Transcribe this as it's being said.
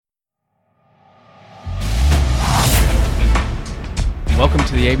welcome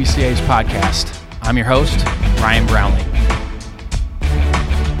to the ABCA Podcast. I'm your host, Ryan Brownlee.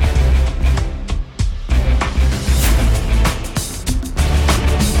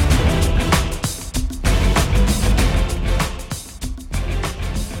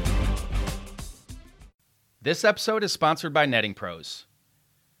 This episode is sponsored by Netting Pros.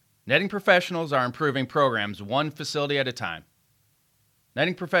 Netting professionals are improving programs one facility at a time.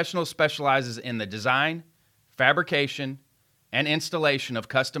 Netting Professionals specializes in the design, fabrication, and installation of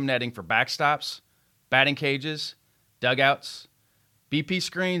custom netting for backstops, batting cages, dugouts, BP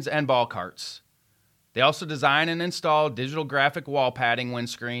screens, and ball carts. They also design and install digital graphic wall padding,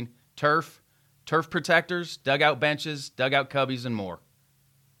 windscreen, turf protectors, dugout benches, dugout cubbies, and more.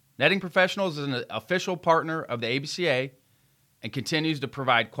 Netting Professionals is an official partner of the ABCA and continues to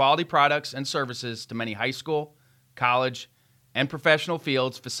provide quality products and services to many high school, college, and professional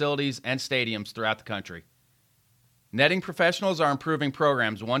fields, facilities, and stadiums throughout the country. Netting Professionals are improving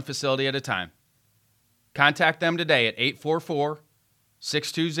programs one facility at a time. Contact them today at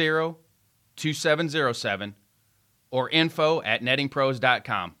 844-620-2707 or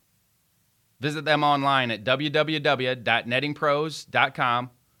info@nettingpros.com. Visit them online at www.nettingpros.com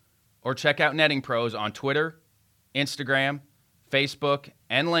or check out Netting Pros on Twitter, Instagram, Facebook,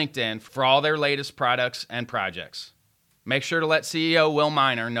 and LinkedIn for all their latest products and projects. Make sure to let CEO Will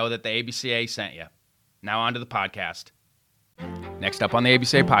Miner know that the ABCA sent you. Now on to the podcast. Next up on the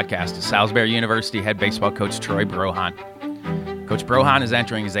ABCA Podcast is Salisbury University head baseball coach Troy Brohawn. Coach Brohawn is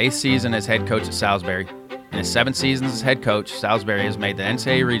entering his 8th season as head coach at Salisbury. In his 7 seasons as head coach, Salisbury has made the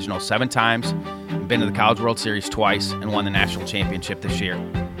NCAA Regionals 7 times, and been to the College World Series twice, and won the national championship this year.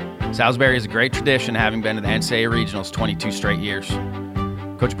 Salisbury has a great tradition, having been to the NCAA Regionals 22 straight years.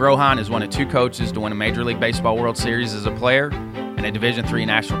 Coach Brohawn is one of 2 coaches to win a Major League Baseball World Series as a player and a Division III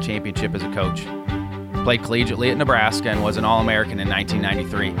national championship as a coach. Played collegiately at Nebraska and was an All-American in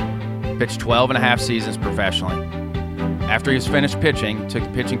 1993. Pitched 12 and a half seasons professionally. After he was finished pitching, took the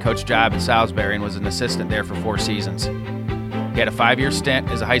pitching coach job at Salisbury and was an assistant there for 4 seasons. He had a 5-year stint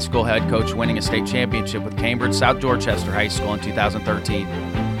as a high school head coach, winning a state championship with Cambridge South Dorchester High School in 2013.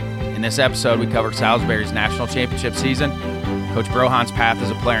 In this episode, we cover Salisbury's national championship season, Coach Brohawn's path as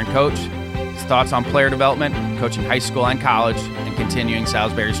a player and coach, his thoughts on player development, coaching high school and college, and continuing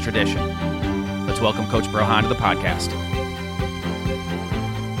Salisbury's tradition. Let's welcome Coach Brohawn to the podcast.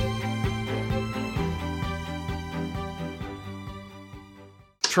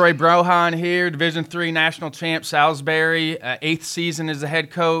 Troy Brohawn here, Division III national champ, Salisbury, 8th season as the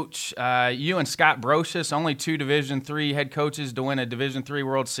head coach. You and Scott Brocious, only 2 Division III head coaches to win a Division III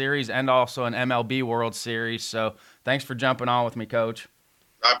World Series and also an MLB World Series. So thanks for jumping on with me, Coach.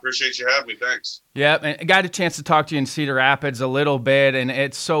 I appreciate you having me. Thanks. Yep, and I got a chance to talk to you in Cedar Rapids a little bit, and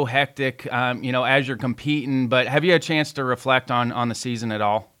it's so hectic, as you're competing. But have you had a chance to reflect on the season at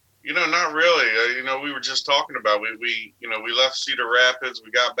all? Not really. We were just talking about we left Cedar Rapids. We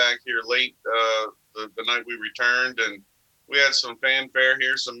got back here late the night we returned, and we had some fanfare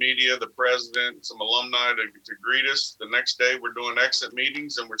here, some media, the president, some alumni to greet us. The next day, we're doing exit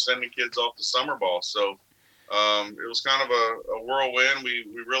meetings, and we're sending kids off to summer ball. So it was kind of a whirlwind. We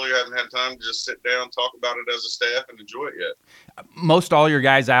really haven't had time to just sit down, talk about it as a staff, and enjoy it yet. Most all your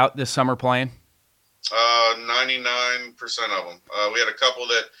guys out this summer playing? 99% of them. We had a couple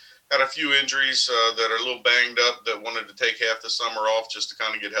that had a few injuries that are a little banged up that wanted to take half the summer off just to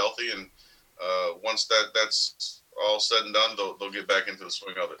kind of get healthy. And once that's all said and done, they'll get back into the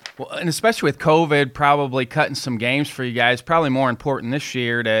swing of it. Well, and especially with COVID probably cutting some games for you guys, probably more important this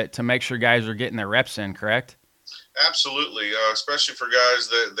year to make sure guys are getting their reps in, correct? Absolutely, especially for guys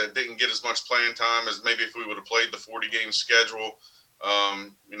that didn't get as much playing time as maybe if we would have played the 40-game schedule.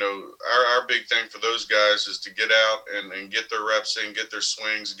 Our big thing for those guys is to get out and get their reps in, get their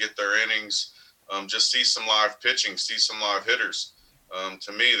swings, get their innings, just see some live pitching, see some live hitters.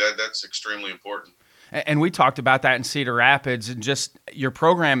 To me, that's extremely important. And we talked about that in Cedar Rapids, and just your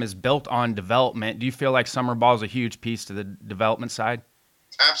program is built on development. Do you feel like summer ball is a huge piece to the development side?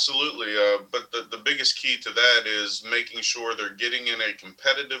 Absolutely, but the biggest key to that is making sure they're getting in a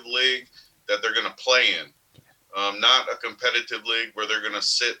competitive league that they're going to play in. Not a competitive league where they're going to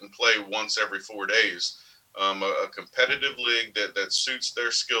sit and play once every 4 days. A competitive league that suits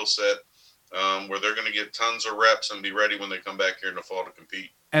their skill set, where they're going to get tons of reps and be ready when they come back here in the fall to compete.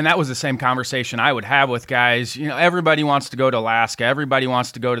 And that was the same conversation I would have with guys. Everybody wants to go to Alaska. Everybody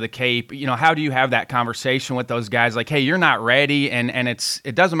wants to go to the Cape. How do you have that conversation with those guys? Like, hey, you're not ready, and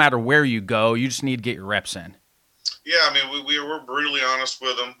it doesn't matter where you go. You just need to get your reps in. Yeah, we're brutally honest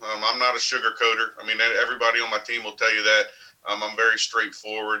with them. I'm not a sugarcoater. Everybody on my team will tell you that. I'm very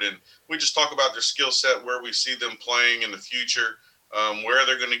straightforward, and we just talk about their skill set, where we see them playing in the future. where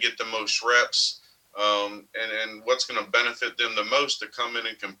they're going to get the most reps, and what's going to benefit them the most to come in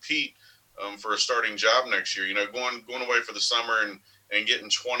and compete for a starting job next year. Going away for the summer and getting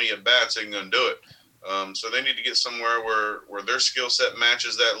 20 at bats ain't going to do it. So they need to get somewhere where their skill set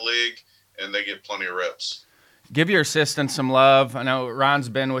matches that league and they get plenty of reps. Give your assistant some love. I know Ron's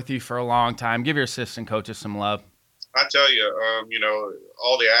been with you for a long time. Give your assistant coaches some love. I tell you,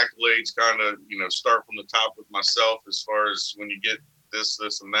 all the accolades kind of, start from the top with myself as far as when you get this,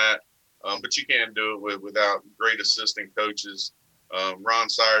 and that. But you can't do it without great assistant coaches. Ron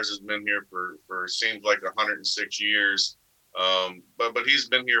Sires has been here for seems like 106 years. But he's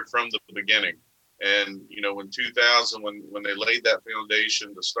been here from the beginning. And, in 2000, when they laid that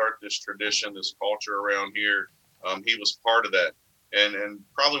foundation to start this tradition, this culture around here, he was part of that. And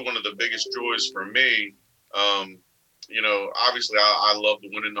probably one of the biggest joys for me, obviously I love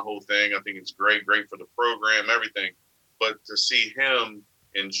winning the whole thing. I think it's great for the program, everything. But to see him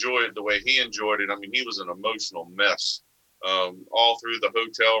enjoy it the way he enjoyed it, I mean, he was an emotional mess all through the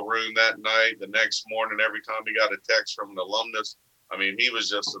hotel room that night, the next morning, every time he got a text from an alumnus. I mean, he was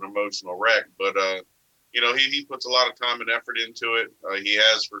just an emotional wreck. But, he puts a lot of time and effort into it. He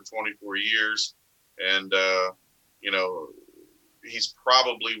has for 24 years. And, he's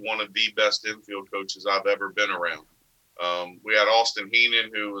probably one of the best infield coaches I've ever been around. We had Austin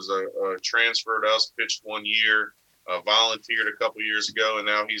Heenan, who was a transfer to us, pitched 1 year, volunteered a couple years ago, and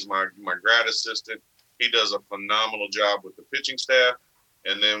now he's my grad assistant. He does a phenomenal job with the pitching staff.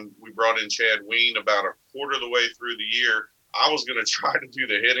 And then we brought in Chad Ween about a quarter of the way through the year. I was going to try to do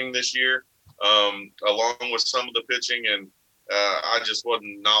the hitting this year, along with some of the pitching, and I just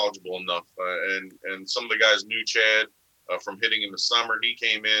wasn't knowledgeable enough. And some of the guys knew Chad from hitting in the summer. He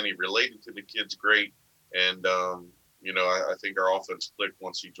came in, he related to the kids great, and I think our offense clicked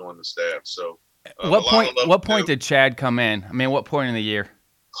once he joined the staff. So, what point did Chad come in? I mean, what point in the year?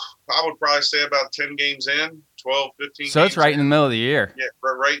 I would probably say about 10 games in, 12, 15 So it's right in the middle of the year. Yeah,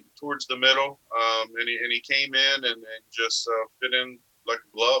 right towards the middle. And he came in and just fit in like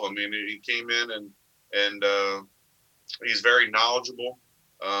a glove. I mean, he came in and he's very knowledgeable.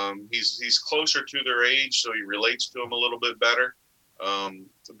 He's closer to their age, so he relates to them a little bit better,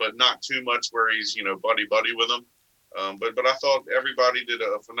 but not too much where he's, buddy with them. But I thought everybody did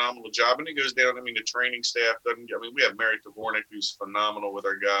a phenomenal job, and it goes down. I mean, the training staff we have Mary Tavornik, who's phenomenal with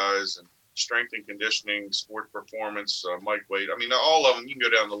our guys, and strength and conditioning, sports performance, Mike Wade. I mean, all of them, you can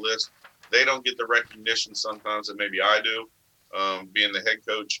go down the list. They don't get the recognition sometimes that maybe I do, being the head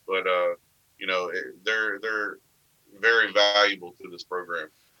coach, but they're very valuable to this program.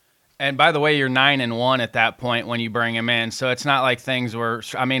 And by the way, you're 9-1 at that point when you bring him in. So it's not like things were.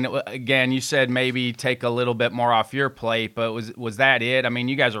 I mean, again, you said maybe take a little bit more off your plate, but was that it? I mean,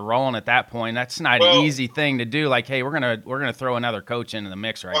 you guys are rolling at that point. That's not an easy thing to do. Like, hey, we're gonna throw another coach into the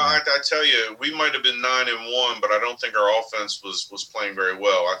mix right now. I tell you, we might have been 9-1, but I don't think our offense was playing very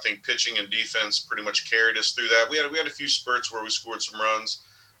well. I think pitching and defense pretty much carried us through that. We had a few spurts where we scored some runs,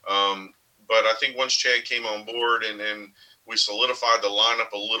 but I think once Chad came on board and we solidified the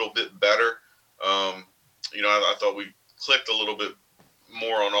lineup a little bit better. I thought we clicked a little bit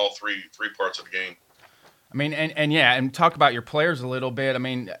more on all three parts of the game. I mean, and talk about your players a little bit. I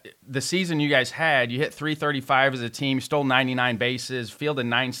mean, the season you guys had, you hit 335 as a team, stole 99 bases, fielded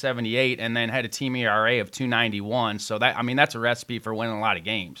 978, and then had a team ERA of 291. So that's a recipe for winning a lot of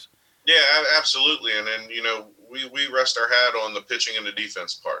games. Yeah, absolutely. And then, we rest our hat on the pitching and the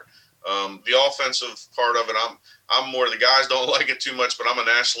defense part. The offensive part of it, I'm more, the guys don't like it too much, but I'm a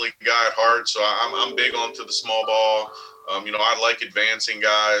National League guy at heart, so I'm big onto the small ball. I like advancing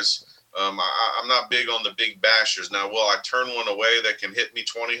guys. I'm not big on the big bashers. Now, will I turn one away that can hit me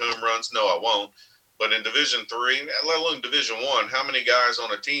 20 home runs? No, I won't. But in Division III, let alone Division I, how many guys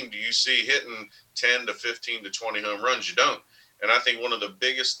on a team do you see hitting 10 to 15 to 20 home runs? You don't. And I think one of the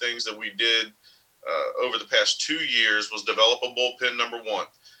biggest things that we did over the past 2 years was develop a bullpen number one.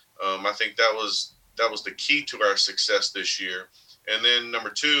 I think that was the key to our success this year. And then number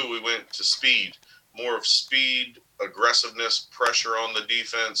two, we went to speed, more of speed, aggressiveness, pressure on the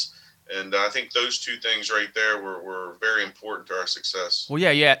defense. And I think those two things right there were very important to our success. Well,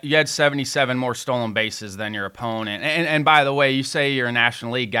 yeah, you had 77 more stolen bases than your opponent. And by the way, you say you're a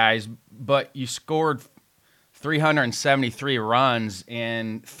National League guys, but you scored 373 runs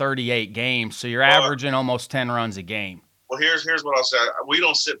in 38 games. So you're averaging almost 10 runs a game. Well, here's what I'll say. We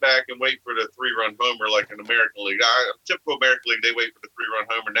don't sit back and wait for the 3-run homer like an American League. Typical American League, they wait for the 3-run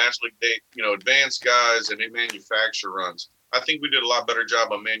homer. National League, they, advanced guys, and they manufacture runs. I think we did a lot better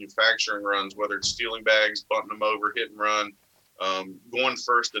job on manufacturing runs, whether it's stealing bags, bunting them over, hit and run. Going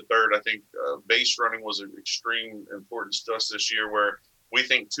first to third, I think base running was an extreme importance to us this year, where we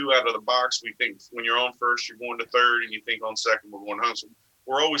think 2 out of the box. We think when you're on first, you're going to third, and you think on second, we're going home. So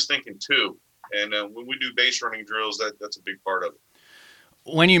we're always thinking 2. And when we do base running drills, that's a big part of it.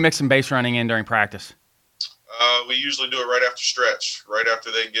 When are you mixing base running in during practice? We usually do it right after stretch, right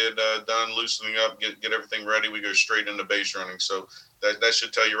after they get done loosening up, get everything ready. We go straight into base running. So that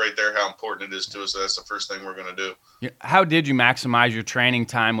should tell you right there how important it is to us. So that's the first thing we're going to do. How did you maximize your training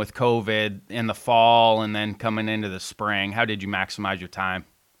time with COVID in the fall and then coming into the spring? How did you maximize your time?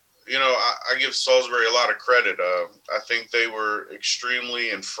 I give Salisbury a lot of credit. I think they were extremely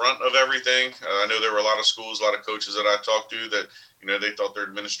in front of everything. I know there were a lot of schools, a lot of coaches that I talked to that, they thought their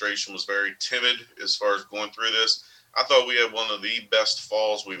administration was very timid as far as going through this. I thought we had one of the best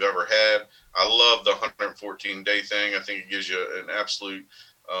falls we've ever had. I love the 114-day thing. I think it gives you an absolute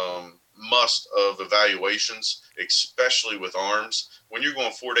must of evaluations, especially with arms. When you're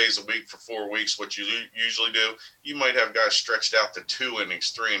going 4 days a week for 4 weeks, what you usually do, you might have guys stretched out to 2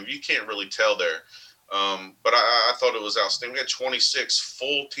 innings, 3, and you can't really tell there. But I thought it was outstanding. We had 26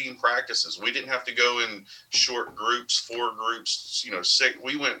 full team practices. We didn't have to go in short groups, 4 groups, 6.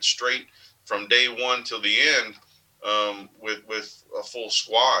 We went straight from day 1 till the end with a full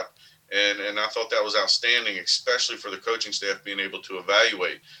squad. And I thought that was outstanding, especially for the coaching staff being able to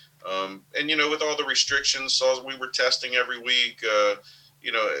evaluate. With all the restrictions, we were testing every week.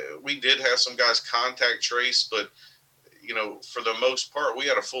 We did have some guys contact trace, but, for the most part, we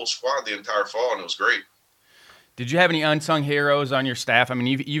had a full squad the entire fall, and it was great. Did you have any unsung heroes on your staff? I mean,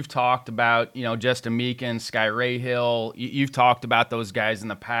 you've talked about, Justin Meekin, Sky Rayhill. You've talked about those guys in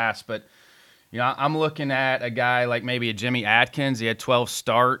the past, but, I'm looking at a guy like maybe a Jimmy Atkins. He had 12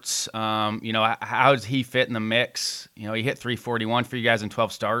 starts. How does he fit in the mix? He hit 341 for you guys in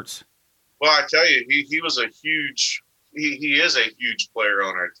 12 starts. Well, I tell you, he was a huge he is a huge player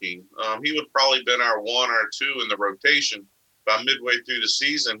on our team. He would probably been our 1 or 2 in the rotation. By midway through the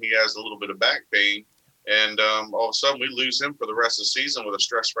season, he has a little bit of back pain, and all of a sudden we lose him for the rest of the season with a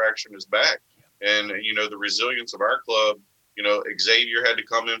stress fracture in his back. And the resilience of our club. Xavier had to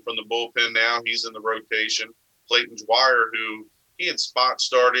come in from the bullpen. Now he's in the rotation. Clayton Dwyer, who he had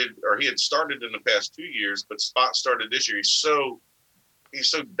started in the past 2 years, but spot started this year. He's so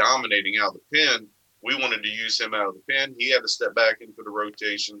dominating out of the pen. We wanted to use him out of the pen. He had to step back into the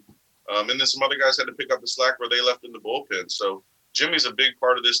rotation. And then some other guys had to pick up the slack where they left in the bullpen. So Jimmy's a big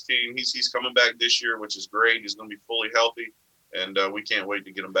part of this team. He's coming back this year, which is great. He's going to be fully healthy, and we can't wait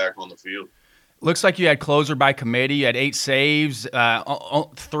to get him back on the field. Looks like you had closer by committee. You had 8 saves.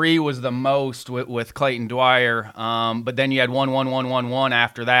 3 was the most with Clayton Dwyer. But then you had 1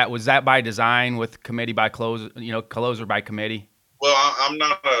 after that. Was that by design with committee by closer by committee? Well, I'm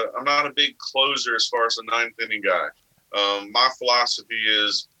not a big closer as far as a 9th inning guy. My philosophy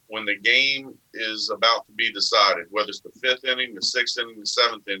is when the game is about to be decided, whether it's the 5th inning, the 6th inning, the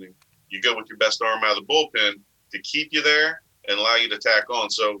 7th inning, you go with your best arm out of the bullpen to keep you there and allow you to tack on.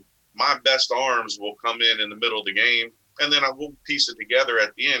 So my best arms will come in the middle of the game, and then I will piece it together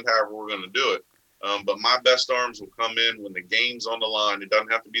at the end, however we're going to do it. But my best arms will come in when the game's on the line. It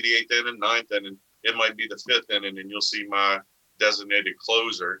doesn't have to be the 8th inning, 9th inning. It might be the 5th inning, and you'll see my designated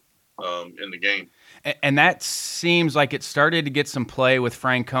closer in the game. And that seems like it started to get some play with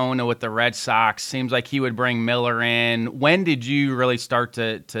Francona with the Red Sox. Seems like he would bring Miller in. When did you really start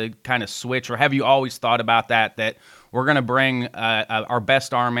to kind of switch, or have you always thought about that we're going to bring our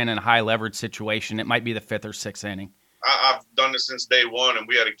best arm in a high leverage situation? It might be the 5th or 6th inning. I've done this since day one, and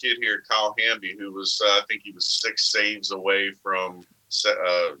we had a kid here, Kyle Hamby, who was I think he was 6 saves away from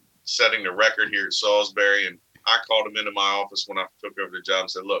setting the record here at Salisbury. And I called him into my office when I took over the job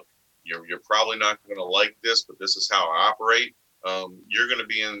and said, "Look, you're probably not going to like this, but this is how I operate. You're going to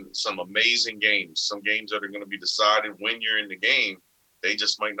be in some amazing games, some games that are going to be decided when you're in the game. They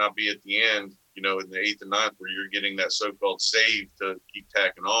just might not be at the end, in the 8th and 9th where you're getting that so-called save to keep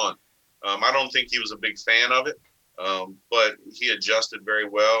tacking on." I don't think he was a big fan of it, but he adjusted very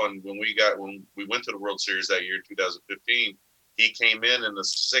well. And when we went to the World Series that year, 2015, he came in the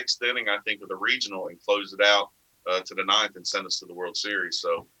 6th inning, I think, of the regional and closed it out to the 9th and sent us to the World Series.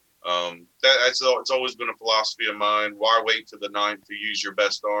 So it's always been a philosophy of mine. Why wait to the 9th to use your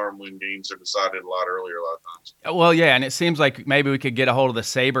best arm when games are decided a lot earlier a lot of times? Well, yeah, and it seems like maybe we could get a hold of the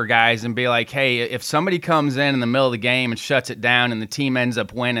Sabre guys and be like, hey, if somebody comes in the middle of the game and shuts it down and the team ends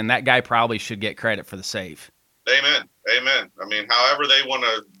up winning, that guy probably should get credit for the save. Amen. I mean, however they want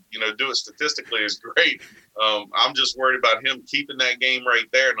to, do it statistically is great. I'm just worried about him keeping that game right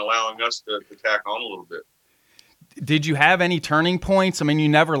there and allowing us to tack on a little bit. Did you have any turning points? I mean, you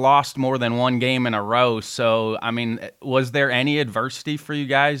never lost more than one game in a row. So, I mean, was there any adversity for you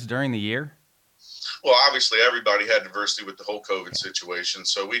guys during the year? Well, obviously everybody had adversity with the whole COVID situation.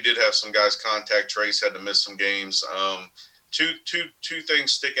 So we did have some guys contact trace, had to miss some games. Two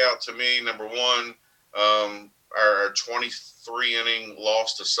things stick out to me. Number one, our 23 inning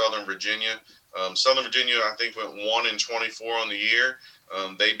loss to Southern Virginia. Southern Virginia, I think, went 1-24 on the year.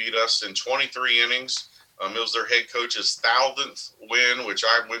 They beat us in 23 innings. It was their head coach's 1,000th win, which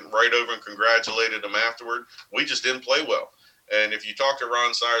I went right over and congratulated them afterward. We just didn't play well. And if you talk to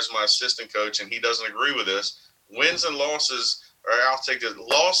Ron Sires, my assistant coach, and he doesn't agree with this, wins and losses, or I'll take this,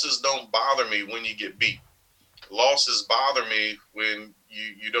 losses don't bother me when you get beat. Losses bother me when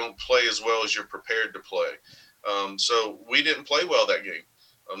you don't play as well as you're prepared to play. So we didn't play well that game.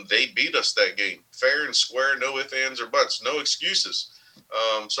 They beat us that game, fair and square, no ifs, ands, or buts, no excuses.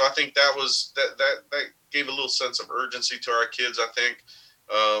 So I think that gave a little sense of urgency to our kids, I think.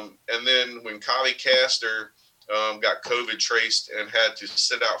 And then when Kali Castor got COVID traced and had to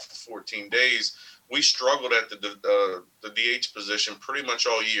sit out for 14 days, we struggled at the DH position pretty much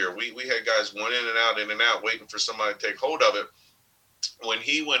all year. We had guys went in and out, waiting for somebody to take hold of it. When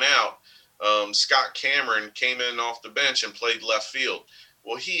he went out, Scott Cameron came in off the bench and played left field.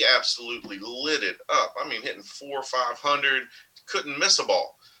 Well, he absolutely lit it up. I mean, hitting 400 or 500, couldn't miss a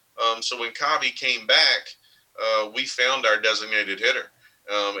ball. So when Kavi came back, we found our designated hitter.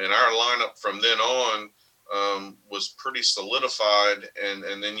 And our lineup from then on was pretty solidified.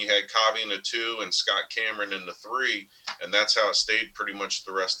 And then you had Kavi in the 2 and Scott Cameron in the 3. And that's how it stayed pretty much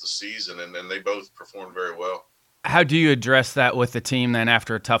the rest of the season. And then they both performed very well. How do you address that with the team then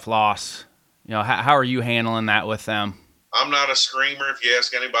after a tough loss? You know, how are you handling that with them? I'm not a screamer. If you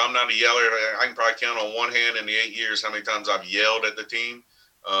ask anybody, I'm not a yeller. I can probably count on one hand in the 8 years how many times I've yelled at the team.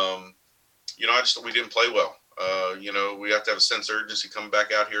 We didn't play well. We have to have a sense of urgency coming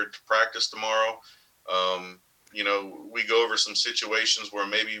back out here to practice tomorrow. We go over some situations where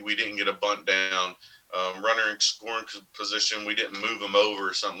maybe we didn't get a bunt down, runner in scoring position, we didn't move them over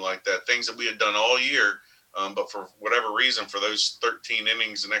or something like that. Things that we had done all year, but for whatever reason, for those 13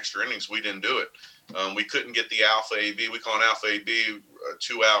 innings and extra innings, we didn't do it. We couldn't get the alpha AB. We call an alpha AB a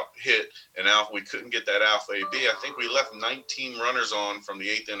 2-out hit, and alpha. We couldn't get that alpha AB. I think we left 19 runners on from the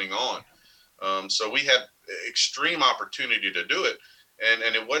 8th inning on. So we had extreme opportunity to do it,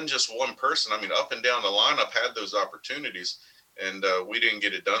 and it wasn't just one person. I mean, up and down the lineup had those opportunities, and we didn't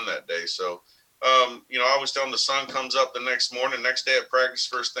get it done that day. So, I always tell them the sun comes up the next morning. Next day at practice,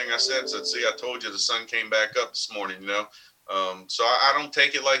 first thing I said, "See, I told you the sun came back up this morning." So I don't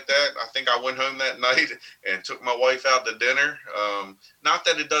take it like that. I think I went home that night and took my wife out to dinner. Not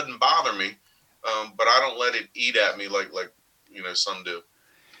that it doesn't bother me, but I don't let it eat at me like some do.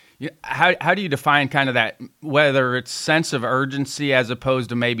 Yeah, how do you define kind of that, whether it's sense of urgency as opposed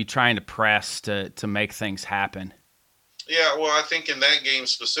to maybe trying to press to make things happen? Yeah, well, I think in that game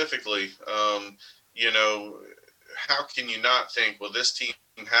specifically, how can you not think, well, this team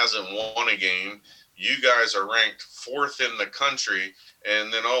hasn't won a game. You guys are ranked 4th in the country,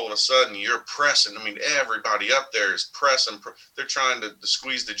 and then all of a sudden you're pressing. I mean, everybody up there is pressing. They're trying to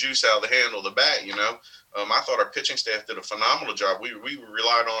squeeze the juice out of the handle of the bat, I thought our pitching staff did a phenomenal job. We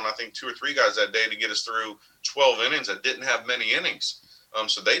relied on, I think, 2 or 3 guys that day to get us through 12 innings that didn't have many innings.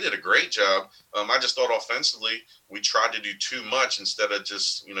 So they did a great job. I just thought offensively we tried to do too much instead of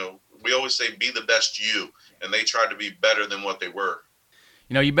just, we always say be the best you, and they tried to be better than what they were.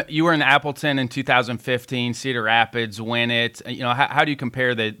 You were in Appleton in 2015, Cedar Rapids win it. How do you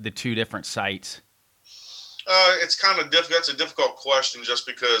compare the two different sites? It's kind of difficult. That's a difficult question just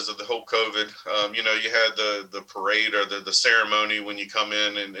because of the whole COVID. You had the parade or the ceremony when you come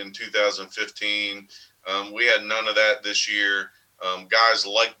in 2015. We had none of that this year. Guys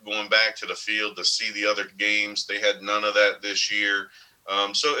liked going back to the field to see the other games. They had none of that this year.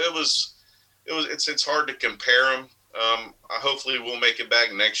 So it's hard to compare them. Hopefully we'll make it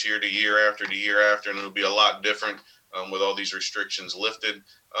back next year, the year after, and it'll be a lot different with all these restrictions lifted.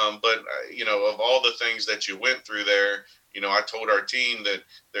 But of all the things that you went through there, I told our team that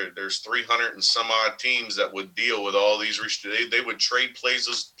there's 300 and some odd teams that would deal with all these restrictions. They would trade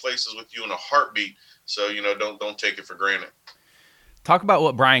places with you in a heartbeat. So, don't take it for granted. Talk about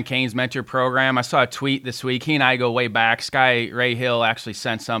what Brian Kane's meant to your program. I saw a tweet this week. He and I go way back. Sky Ray Hill actually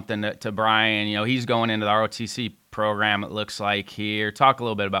sent something to Brian. He's going into the ROTC program, it looks like here. Talk a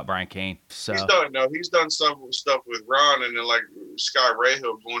little bit about Brian Kane. So he's done some stuff with Ron, and then like Sky Ray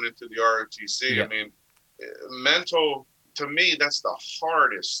Hill going into the ROTC. Yep. I mean, mental, to me, that's the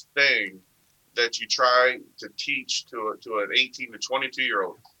hardest thing that you try to teach to an 18 to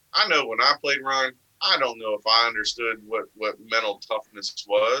 22-year-old. I know when I played Ron, I don't know if I understood what mental toughness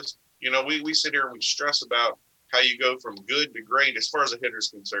was. We sit here and we stress about how you go from good to great as far as a hitter's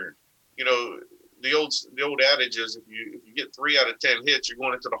concerned. The old adage is if you get 3 out of 10 hits, you're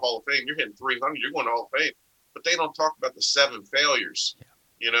going into the Hall of Fame. You're hitting 300, you're going to Hall of Fame. But they don't talk about the 7 failures.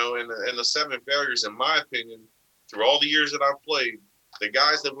 And the 7 failures, in my opinion, through all the years that I've played, the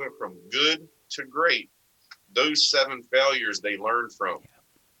guys that went from good to great, those 7 failures they learned from.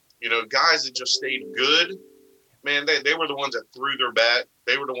 Guys that just stayed good, man, they were the ones that threw their bat.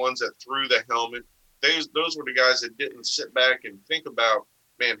 They were the ones that threw the helmet. Those were the guys that didn't sit back and think about,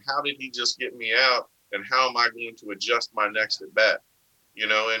 man, how did he just get me out, and how am I going to adjust my next at bat?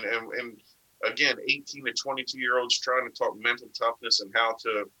 And again, 18 to 22-year-olds trying to talk mental toughness and how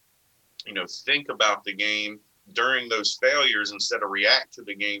to, think about the game during those failures instead of react to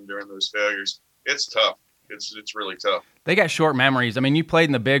the game during those failures. It's tough. It's really tough. They got short memories. I mean, you played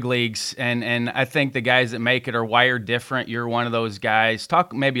in the big leagues, and I think the guys that make it are wired different. You're one of those guys.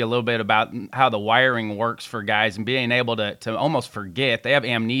 Talk maybe a little bit about how the wiring works for guys and being able to almost forget. They have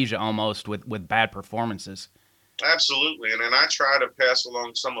amnesia almost with bad performances. Absolutely. And I try to pass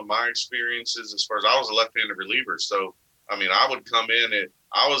along some of my experiences as far as I was a left-handed reliever. So, I mean, I would come in and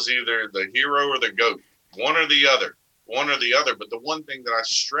I was either the hero or the GOAT, one or the other. But the one thing that I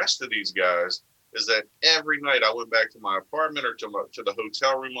stress to these guys is that every night I went back to my apartment or to the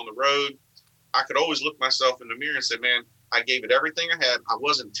hotel room on the road, I could always look myself in the mirror and say, man, I gave it everything I had. I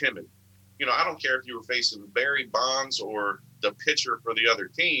wasn't timid. I don't care if you were facing Barry Bonds or the pitcher for the other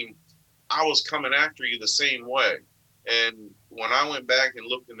team. I was coming after you the same way. And when I went back and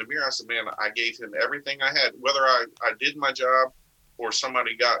looked in the mirror, I said, man, I gave him everything I had, whether I did my job or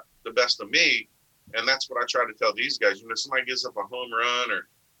somebody got the best of me. And that's what I try to tell these guys. Somebody gives up a home run or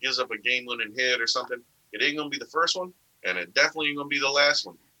gives up a game-winning hit or something, it ain't going to be the first one, and it definitely ain't going to be the last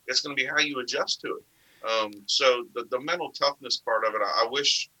one. It's going to be how you adjust to it. So the mental toughness part of it, I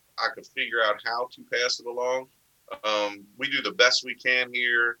wish I could figure out how to pass it along. We do the best we can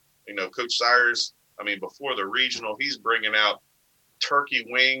here. Coach Sires, before the regional, he's bringing out turkey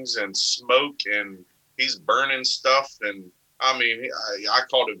wings and smoke, and he's burning stuff. And, I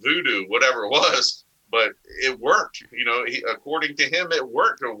called it voodoo, whatever it was. But it worked, according to him, it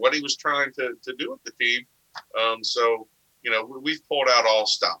worked, or what he was trying to do with the team. So, we've pulled out all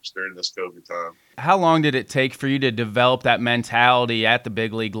stops during this COVID time. How long did it take for you to develop that mentality at the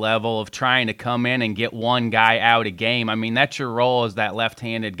big league level of trying to come in and get one guy out a game? I mean, that's your role as that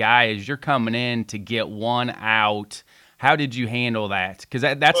left-handed guy, is you're coming in to get one out. How did you handle that? Because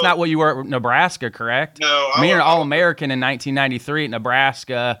that's not what you were at Nebraska, correct? No. You're an All-American in 1993 at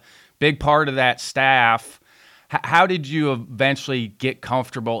Nebraska. Big part of that staff. How did you eventually get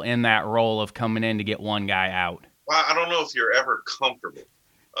comfortable in that role of coming in to get one guy out? Well, I don't know if you're ever comfortable.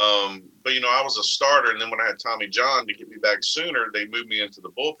 But, I was a starter, and then when I had Tommy John to get me back sooner, they moved me into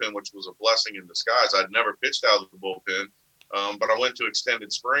the bullpen, which was a blessing in disguise. I'd never pitched out of the bullpen, but I went to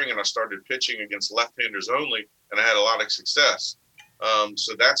extended spring, and I started pitching against left-handers only, and I had a lot of success.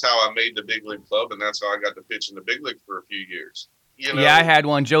 So that's how I made the big league club, and that's how I got to pitch in the big league for a few years. Yeah, I had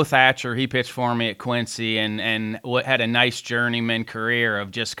one. Joe Thatcher, he pitched for me at Quincy and had a nice journeyman career of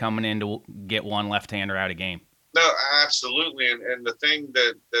just coming in to get one left-hander out of game. No, absolutely. And the thing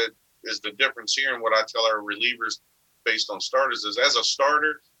that is the difference here and what I tell our relievers based on starters is, as a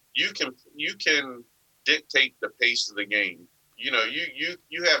starter, you can dictate the pace of the game. You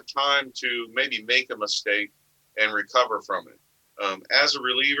have time to maybe make a mistake and recover from it. As a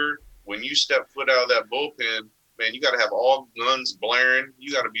reliever, when you step foot out of that bullpen, man, you got to have all guns blaring.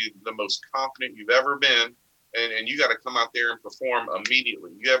 You got to be the most confident you've ever been, and you got to come out there and perform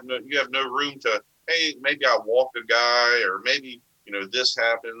immediately. You have no room to, hey, maybe I walk a guy, or maybe this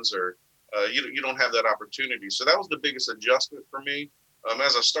happens, or you don't have that opportunity. So that was the biggest adjustment for me.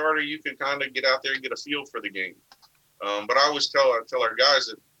 As a starter, you can kind of get out there and get a feel for the game. But I always tell our guys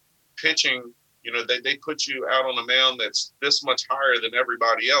that pitching, they put you out on a mound that's this much higher than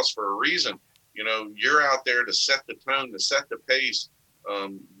everybody else for a reason. You're out there to set the tone, to set the pace.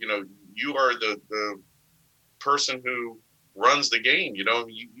 You are the person who runs the game.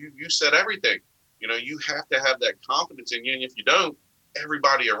 You set everything. You have to have that confidence in you. And if you don't,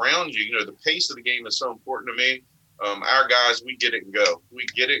 everybody around you, the pace of the game is so important to me. Our guys, we get it and go. We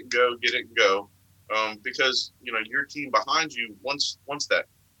get it and go, because, your team behind you wants that.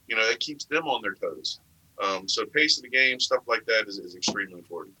 It keeps them on their toes. So pace of the game, stuff like that is extremely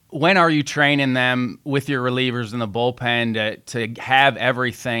important. When are you training them with your relievers in the bullpen to have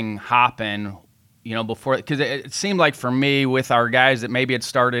everything hopping, before? Because it seemed like for me, with our guys that maybe had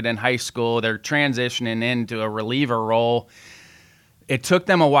started in high school, they're transitioning into a reliever role. it took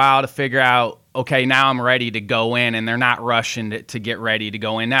them a while to figure out, okay, now I'm ready to go in, and they're not rushing to get ready to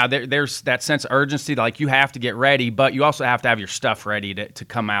go in. Now, there's that sense of urgency, like you have to get ready, but you also have to have your stuff ready to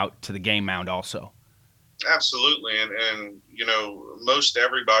come out to the game mound also. Absolutely. And most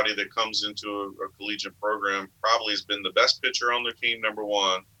everybody that comes into a collegiate program probably has been the best pitcher on their team, number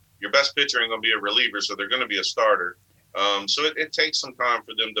one. Your best pitcher ain't going to be a reliever, so they're going to be a starter. So it takes some time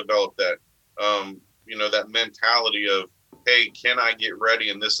for them to develop that, that mentality of, hey, can I get ready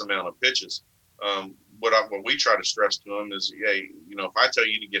in this amount of pitches? What we try to stress to them is, hey, if I tell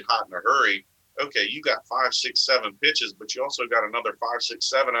you to get hot in a hurry, okay, you got 5, 6, 7 pitches, but you also got another 5, 6,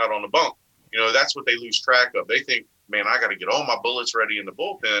 7 out on the bump. That's what they lose track of. They think, man, I got to get all my bullets ready in the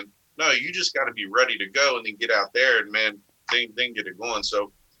bullpen. No, you just got to be ready to go and then get out there and, man, then get it going.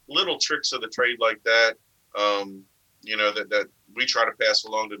 So little tricks of the trade like that, that we try to pass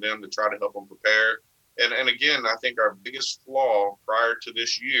along to them to try to help them prepare. And again, I think our biggest flaw prior to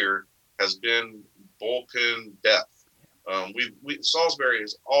this year has been bullpen depth. Salisbury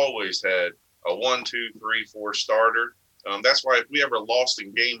has always had a 1, 2, 3, 4 starter. That's why if we ever lost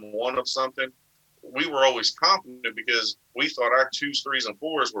in game one of something, we were always confident because we thought our 2s, 3s, and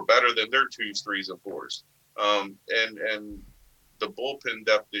 4s were better than their 2s, 3s, and 4s. And the bullpen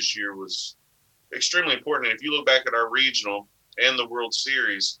depth this year was extremely important. And if you look back at our regional and the World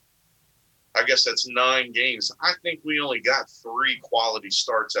Series, I guess that's 9 games. I think we only got 3 quality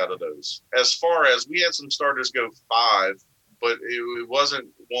starts out of those. As far as we had some starters go 5, but it wasn't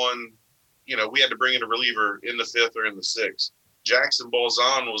one. We had to bring in a reliever in the 5th or in the 6th. Jackson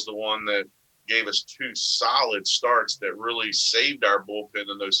Balzan was the one that gave us 2 solid starts that really saved our bullpen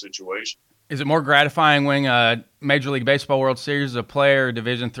in those situations. Is it more gratifying winning a Major League Baseball World Series, a player, or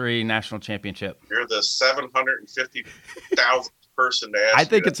Division III national championship? You're the 750,000th person to ask. I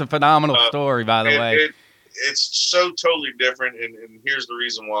think it's a phenomenal story, by the way. It's so totally different, and here's the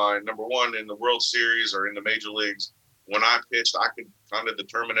reason why. Number one, in the World Series or in the major leagues, when I pitched, I could kind of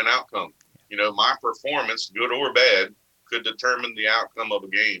determine an outcome. My performance, good or bad, could determine the outcome of a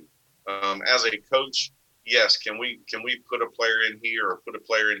game. As a coach, yes, can we put a player in here or put a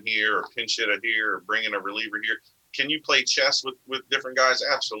player in here or pinch hit here or bring in a reliever here? Can you play chess with different guys?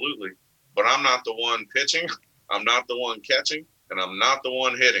 Absolutely. But I'm not the one pitching. I'm not the one catching, and I'm not the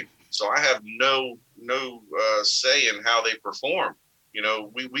one hitting. So I have no say in how they perform.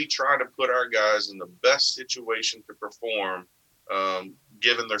 We try to put our guys in the best situation to perform,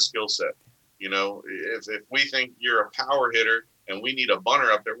 given their skill set. If we think you're a power hitter and we need a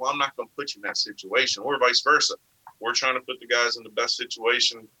bunter up there, well, I'm not going to put you in that situation, or vice versa. We're trying to put the guys in the best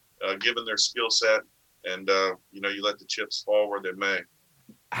situation, given their skill set, and, you let the chips fall where they may.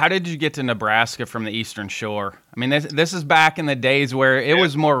 How did you get to Nebraska from the Eastern Shore? I mean, this is back in the days where it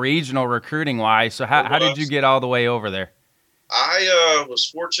was more regional recruiting-wise, so how did you get all the way over there? I was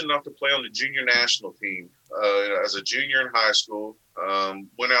fortunate enough to play on the junior national team as a junior in high school.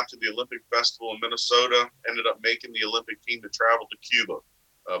 Went out to the Olympic Festival in Minnesota, ended up making the Olympic team to travel to Cuba,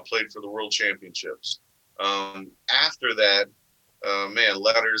 played for the World Championships. After that,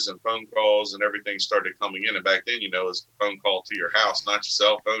 letters and phone calls and everything started coming in. And back then, it's the phone call to your house, not your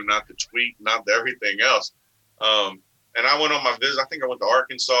cell phone, not the tweet, not the everything else. And I went on my visit. I think I went to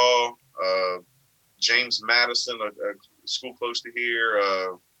Arkansas, James Madison, a school close to here.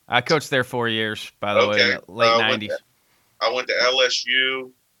 I coached there 4 years, by the way, in the late 90s. I went to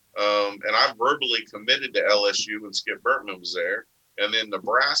LSU, and I verbally committed to LSU when Skip Bertman was there. And then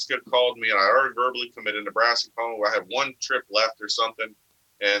Nebraska called me, and I already verbally committed. Nebraska called me. I had one trip left or something,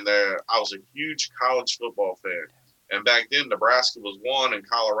 and I was a huge college football fan. And back then, Nebraska was 1 and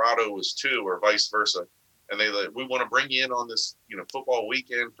Colorado was 2, or vice versa. And they like, we want to bring you in on this, football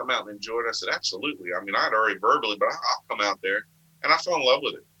weekend. Come out and enjoy it. I said, absolutely. I mean, I'd already verbally, but I'll come out there. And I fell in love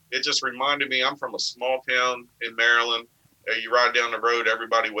with it. It just reminded me, I'm from a small town in Maryland. You ride down the road,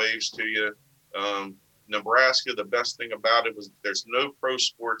 everybody waves to you. Nebraska, the best thing about it was there's no pro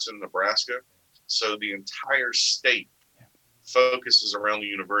sports in Nebraska. So the entire state focuses around the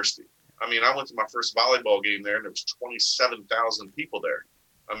university. I mean, I went to my first volleyball game there, and there was 27,000 people there.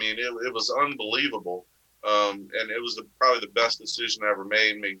 I mean, it was unbelievable. And it was probably the best decision I ever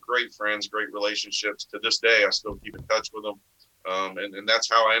made great friends, great relationships. To this day, I still keep in touch with them. And that's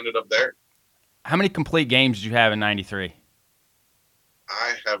how I ended up there. How many complete games did you have in 93?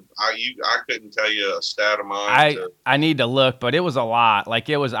 I couldn't tell you a stat of mine. I need to look, but it was a lot. Like,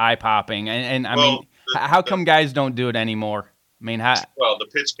 it was eye-popping. And I mean, how come guys don't do it anymore? I mean, well, the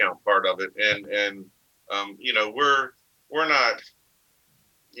pitch count part of it. And we're not,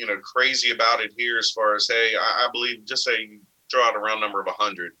 crazy about it here as far as, hey, I believe, just say you throw out a round number of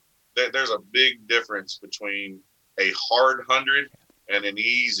 100. There's a big difference between a hard 100 and an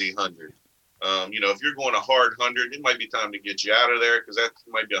easy 100. If you're going a hard 100, it might be time to get you out of there because that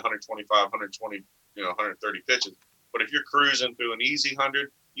might be 125, 120, 130 pitches. But if you're cruising through an easy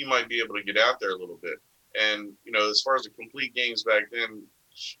 100, you might be able to get out there a little bit. And, as far as the complete games back then,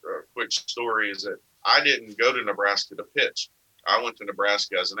 quick story is that I didn't go to Nebraska to pitch. I went to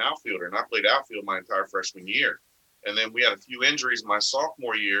Nebraska as an outfielder, and I played outfield my entire freshman year. And then we had a few injuries my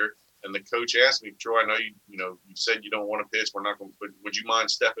sophomore year, and the coach asked me, Troy, I know you said you don't want to pitch. We're not going to, but would you mind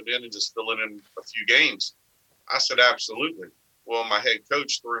stepping in and just filling in a few games? I said, absolutely. Well, my head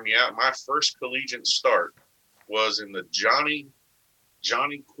coach threw me out. My first collegiate start was in the Johnny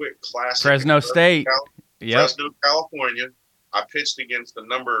Quick Classic. Fresno State. Fresno, California. I pitched against the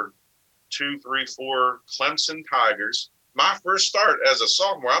number 2, 3, 4 Clemson Tigers. My first start as a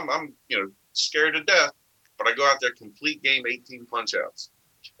sophomore, I'm scared to death, but I go out there, complete game, 18 punch outs.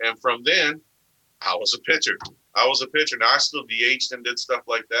 And from then, I was a pitcher. Now, I still DH'd and did stuff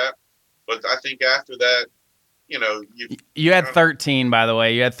like that. But I think after that, you had 13, by the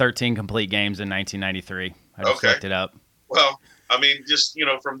way. You had 13 complete games in 1993. I just looked it up. Well, I mean, just,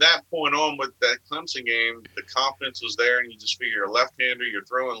 from that point on with that Clemson game, the confidence was there, and you just figure you're a left-hander, you're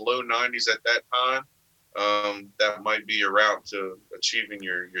throwing low 90s at that time. That might be your route to achieving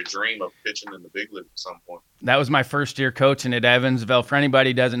your dream of pitching in the big league at some point. That was my first year coaching at Evansville. For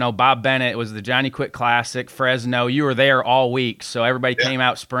anybody who doesn't know, Bob Bennett was the Johnny Quick Classic, Fresno. You were there all week, so everybody came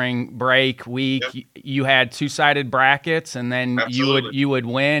out spring break week. Yep. You had 2-sided brackets, and then you would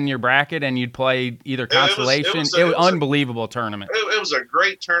win your bracket, and you'd play either consolation. It was an unbelievable tournament. It was a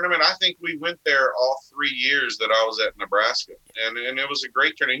great tournament. I think we went there all 3 years that I was at Nebraska, and it was a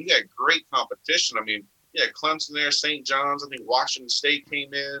great tournament. You had great competition. I mean, yeah, Clemson there, St. John's. I think Washington State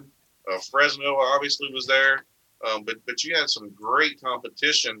came in. Fresno obviously was there. But you had some great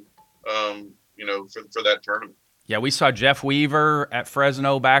competition, for that tournament. Yeah, we saw Jeff Weaver at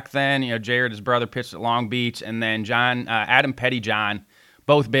Fresno back then. Jared, his brother, pitched at Long Beach, and then Adam Pettyjohn,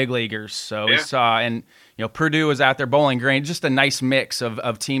 both big leaguers. So we saw, and Purdue was out there, Bowling Green, just a nice mix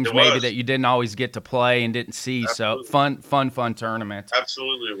of teams maybe that you didn't always get to play and didn't see. Absolutely. So fun tournament.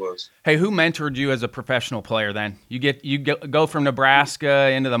 Absolutely, it was. Hey, who mentored you as a professional player? Then you go from Nebraska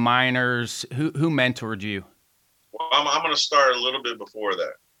into the minors. Who mentored you? Well, I'm going to start a little bit before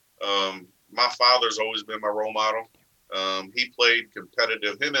that. My father's always been my role model. He played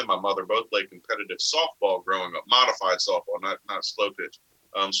competitive. Him and my mother both played competitive softball growing up, modified softball, not slow pitch.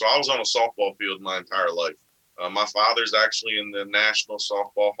 So I was on a softball field my entire life. My father's actually in the National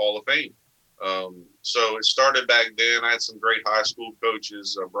Softball Hall of Fame. So it started back then. I had some great high school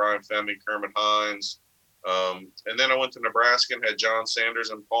coaches, Brian Femi, Kermit Hines. And then I went to Nebraska and had John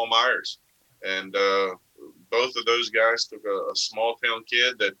Sanders and Paul Myers. And both of those guys took a small town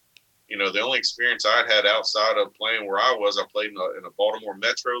kid that, the only experience I'd had outside of playing where I was, I played in a Baltimore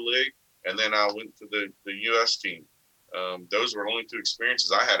Metro League, and then I went to the U.S. team. Those were the only 2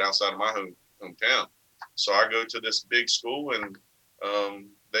 experiences I had outside of my hometown. So I go to this big school, and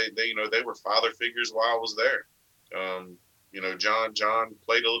they were father figures while I was there. John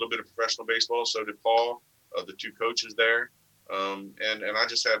played a little bit of professional baseball, so did Paul, the 2 coaches there. And I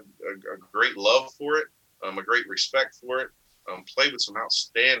just had a great love for it, a great respect for it. Played with some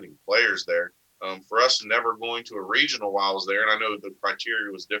outstanding players there. For us never going to a regional while I was there, and I know the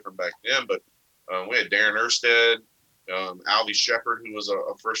criteria was different back then, but we had Darren Erstead, Alvy Shepard, who was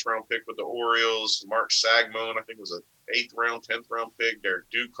a first-round pick with the Orioles, Mark Sagmon, I think was an 8th round, 10th round pick, Derek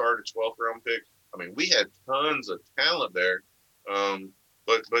Dukart, a 12th round pick. I mean, we had tons of talent there,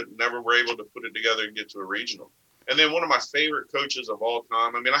 but never were able to put it together and get to a regional. And then one of my favorite coaches of all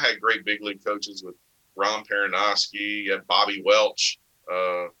time, I mean, I had great big league coaches with Ron Peronoski, Bobby Welch.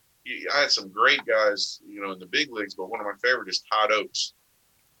 I had some great guys, in the big leagues, but one of my favorite is Todd Oakes.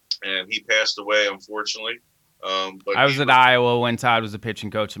 And he passed away, unfortunately. But I was at Iowa when Todd was the pitching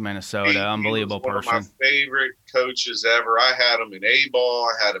coach of Minnesota. Unbelievable person. One of my favorite coaches ever. I had him in A-ball.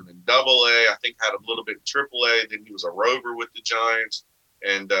 I had him in AA. I think had a little bit in AAA. Then he was a rover with the Giants.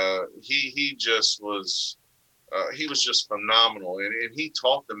 And he just was he was just phenomenal. And he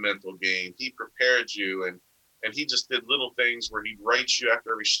taught the mental game. He prepared you. And he just did little things where he'd write you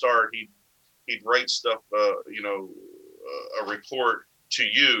after every start. He'd write stuff, a report to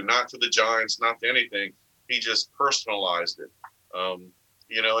you, not to the Giants, not to anything. He just personalized it. And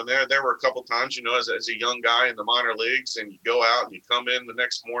there were a couple times, as a young guy in the minor leagues, and you go out and you come in the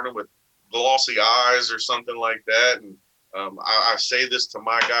next morning with glossy eyes or something like that. And I say this to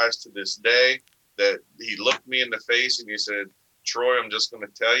my guys to this day, that he looked me in the face and he said, Troy, I'm just going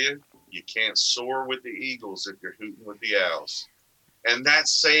to tell you, you can't soar with the Eagles if you're hooting with the Owls. And that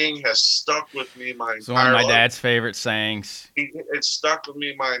saying has stuck with me my entire life. It's one of my dad's favorite sayings. It stuck with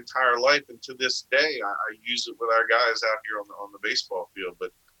me my entire life, and to this day, I use it with our guys out here on the baseball field.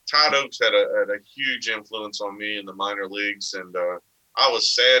 But Todd Oaks had a huge influence on me in the minor leagues, and I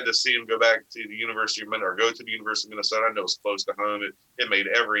was sad to see him go back to the University of Minnesota, or go to the University of Minnesota. I know it was close to home. It made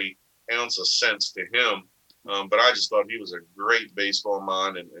every ounce of sense to him. But I just thought he was a great baseball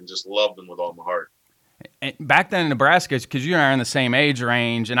mind and just loved him with all my heart. And back then in Nebraska, because you and I are in the same age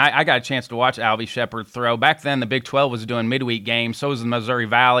range, and I got a chance to watch Albie Shepard throw. Back then, the Big 12 was doing midweek games, so was the Missouri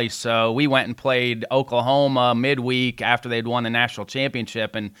Valley. So we went and played Oklahoma midweek after they'd won the national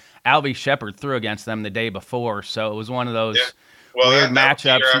championship, and Albie Shepard threw against them the day before. So it was one of those weird matchups.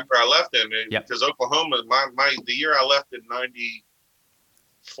 That was the year after I left them, because Oklahoma, the year I left in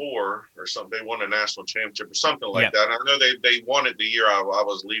 '94 or something, they won a national championship or something like that. And I know they won it the year I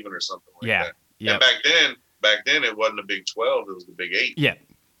was leaving or something like that. And back then it wasn't the Big 12, it was the Big 8. Yeah.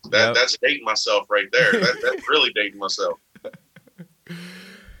 That's dating myself right there. That's really dating myself.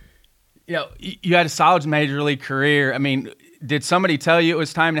 You had a solid major league career. I mean, did somebody tell you it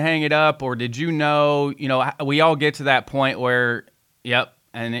was time to hang it up, or did you know, we all get to that point where,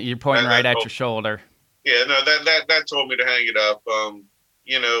 and you're pointing right at your shoulder. Yeah, no, that told me to hang it up.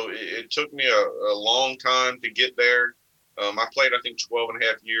 It took me a long time to get there. I played, I think, 12 and a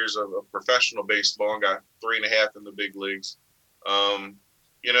half years of professional baseball and got 3.5 in the big leagues. And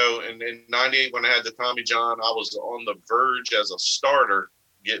in '98, when I had the Tommy John, I was on the verge as a starter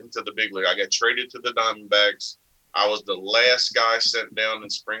getting to the big league. I got traded to the Diamondbacks. I was the last guy sent down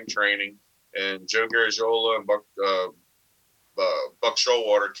in spring training, and Joe Garagiola and Buck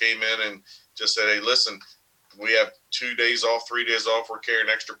Showalter came in and just said, "Hey, listen, we have 2 days off, 3 days off. We're carrying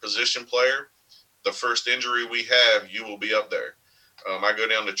an extra position player. The first injury we have, you will be up there." I go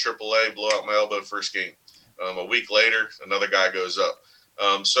down to AAA, blow out my elbow first game. A week later, another guy goes up.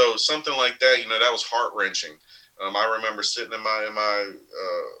 So something like that, that was heart-wrenching. I remember sitting in my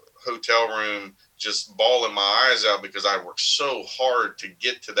hotel room just bawling my eyes out because I worked so hard to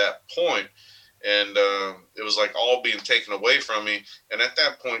get to that point. And it was like all being taken away from me. And at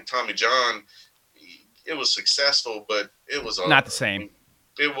that point, Tommy John, it was successful, but it was not the same.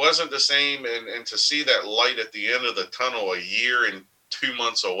 It wasn't the same, and to see that light at the end of the tunnel a year and 2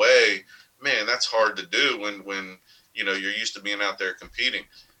 months away, man, that's hard to do when you're used to being out there competing.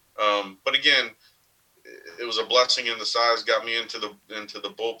 But again, it was a blessing in disguise, got me into the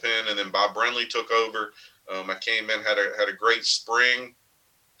bullpen, and then Bob Brenly took over. I came in, had a great spring.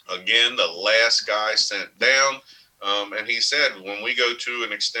 Again, the last guy sent down, and he said, when we go to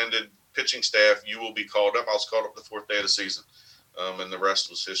an extended pitching staff, you will be called up. I was called up the 4th day of the season. And the rest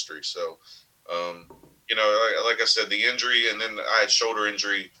was history. So, like I said, the injury, and then I had shoulder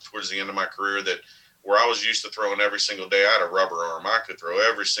injury towards the end of my career where I was used to throwing every single day. I had a rubber arm. I could throw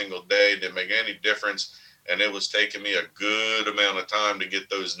every single day. Didn't make any difference. And it was taking me a good amount of time to get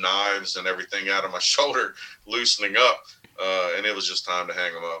those knives and everything out of my shoulder loosening up. And it was just time to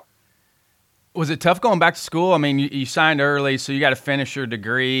hang them up. Was it tough going back to school? I mean, you signed early, so you got to finish your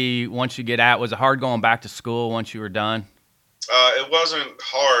degree once you get out. Was it hard going back to school once you were done? It wasn't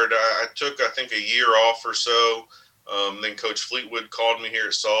hard. I took, I think, a year off or so. Then Coach Fleetwood called me here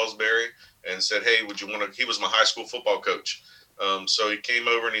at Salisbury and said, "Hey, would you want to?" He was my high school football coach. So he came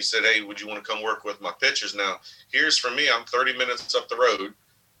over and he said, "Hey, would you want to come work with my pitchers?" Now, here's for me. I'm 30 minutes up the road.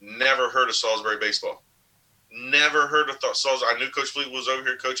 Never heard of Salisbury baseball. Never heard of Salisbury. I knew Coach Fleetwood was over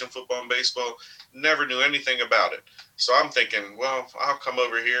here coaching football and baseball. Never knew anything about it. So I'm thinking, well, I'll come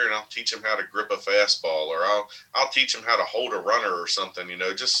over here and I'll teach him how to grip a fastball, or I'll teach him how to hold a runner or something,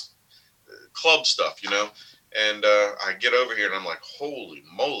 just club stuff, And I get over here and I'm like, holy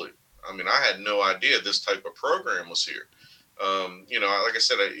moly. I mean, I had no idea this type of program was here. Like I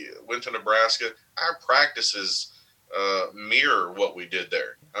said, I went to Nebraska. Our practices mirror what we did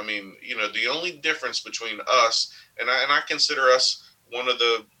there. I mean, the only difference between us, and I consider us one of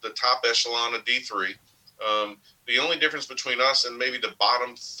the top echelon of D3, the only difference between us and maybe the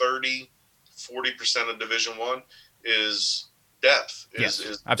bottom 30, 40% of Division I is depth.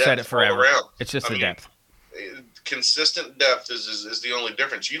 I've said it forever. It's just the depth. Consistent depth is the only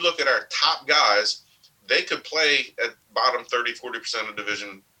difference. You look at our top guys, they could play at bottom 30, 40% of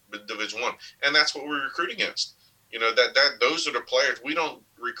Division I, and that's what we recruit against. Those are the players. We don't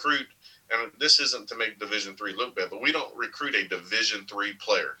recruit, and this isn't to make Division III look bad, but we don't recruit a Division III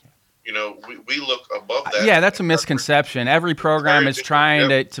player. We look above that. Yeah, that's a misconception. Every program is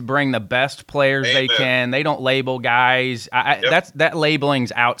trying to bring the best players they can. They don't label guys. That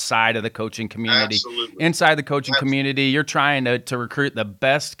labeling's outside of the coaching community. Absolutely. Inside the coaching community, you're trying to recruit the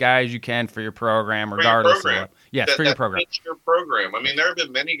best guys you can for your program, regardless of what. Yes, that for your program. fits your program. I mean, there have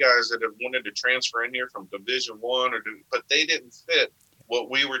been many guys that have wanted to transfer in here from Division I, but they didn't fit what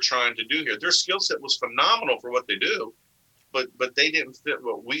we were trying to do here. Their skill set was phenomenal for what they do, but they didn't fit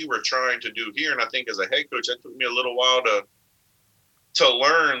what we were trying to do here. And I think as a head coach, that took me a little while to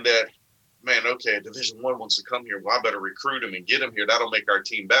learn that, man, okay, Division I wants to come here. Well, I better recruit him and get him here. That'll make our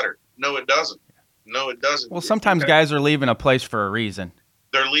team better. No, it doesn't. No, it doesn't. Well, sometimes guys are leaving a place for a reason.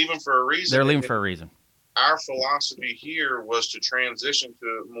 They're leaving for a reason. Our philosophy here was to transition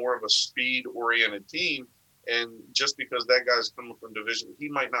to more of a speed-oriented team. And just because that guy's coming from division, he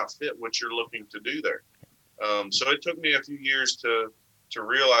might not fit what you're looking to do there. So it took me a few years to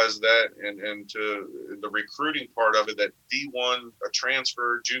realize that, and to the recruiting part of it, that D1, a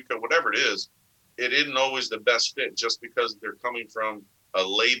transfer, JUCO, whatever it isn't always the best fit just because they're coming from a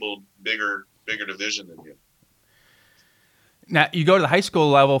labeled bigger division than you. Now, you go to the high school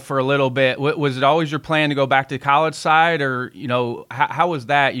level for a little bit. Was it always your plan to go back to the college side, or, how was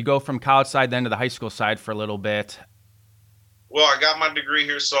that? You go from college side then to the high school side for a little bit. Well, I got my degree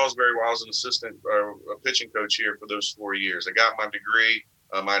here at Salisbury while I was an assistant a pitching coach here for those 4 years. I got my degree.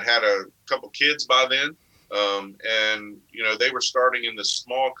 I'd had a couple kids by then, and, they were starting in this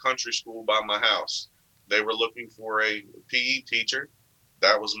small country school by my house. They were looking for a PE teacher.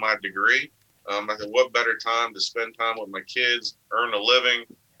 That was my degree. I said, what better time to spend time with my kids, earn a living,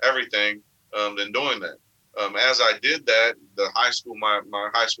 everything, than doing that. As I did that, the high school, my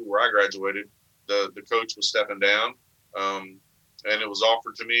high school where I graduated, the coach was stepping down, and it was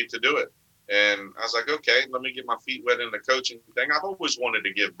offered to me to do it. And I was like, okay, let me get my feet wet in the coaching thing. I've always wanted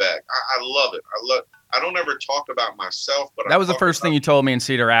to give back. I love it. I don't ever talk about myself, but that was the first thing you told me in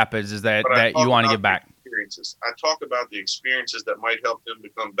Cedar Rapids, is that you want to give back. Experiences. I talk about the experiences that might help them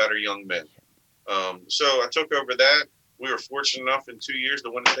become better young men. So I took over that. We were fortunate enough in 2 years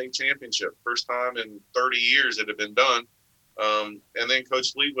to win a state championship. First time in 30 years it had been done. And then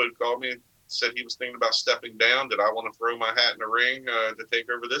Coach Fleetwood called me and said he was thinking about stepping down. Did I want to throw my hat in the ring to take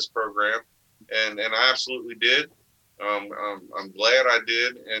over this program? And I absolutely did. I'm glad I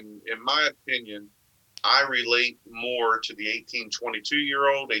did. And in my opinion, I relate more to the 18,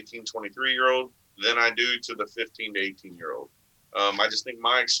 22-year-old, 18, 23-year-old than I do to the 15 to 18-year-old. I just think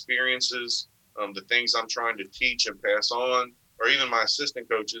my experiences, the things I'm trying to teach and pass on, or even my assistant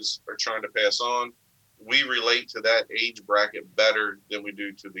coaches are trying to pass on, we relate to that age bracket better than we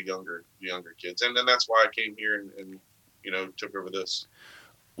do to the younger kids. And then that's why I came here and took over this.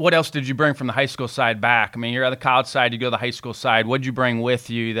 What else did you bring from the high school side back? I mean, you're at the college side, you go to the high school side. What did you bring with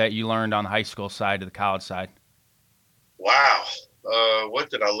you that you learned on the high school side to the college side? Wow. What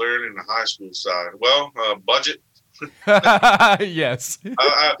did I learn in the high school side? Well, budget. Yes.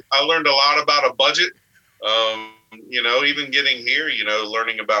 I learned a lot about a budget. Even getting here,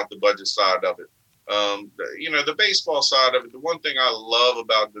 learning about the budget side of it. The baseball side of it. The one thing I love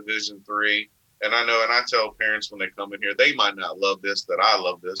about Division III, and I tell parents when they come in here, they might not love this, that I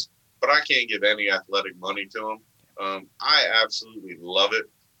love this, but I can't give any athletic money to them. I absolutely love it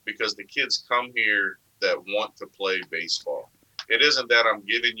because the kids come here that want to play baseball. It isn't that I'm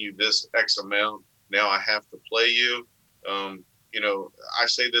giving you this X amount, now I have to play you. I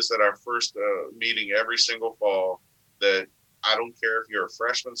say this at our first meeting every single fall, that I don't care if you're a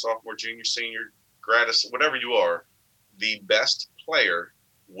freshman, sophomore, junior, senior, gratis, whatever you are, the best player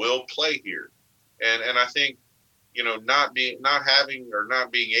will play here. And I think, not being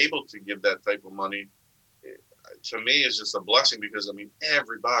able to give that type of money, to me, is just a blessing because,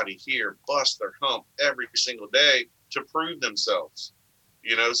 everybody here busts their hump every single day to prove themselves.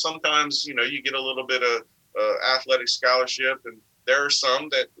 Sometimes, you get a little bit of athletic scholarship, and there are some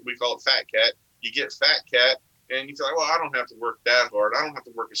that we call it fat cat. You get fat cat and you feel like, well, I don't have to work that hard. I don't have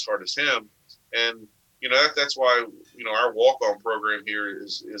to work as hard as him. And, that's why, our walk-on program here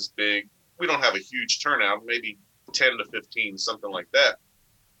is big. We don't have a huge turnout, maybe 10 to 15, something like that.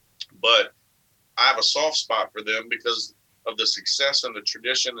 But I have a soft spot for them because of the success and the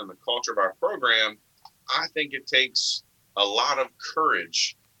tradition and the culture of our program. I think it takes a lot of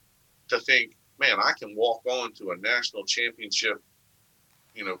courage to think, man, I can walk on to a national championship,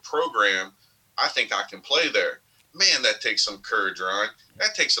 program. I think I can play there. Man, that takes some courage, Ryan.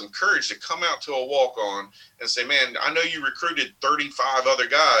 That takes some courage to come out to a walk-on and say, man, I know you recruited 35 other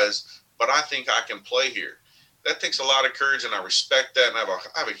guys, but I think I can play here. That takes a lot of courage, and I respect that, and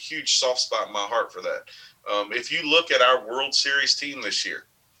I have a huge soft spot in my heart for that. If you look at our World Series team this year,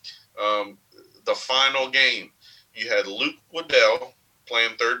 the final game, you had Luke Waddell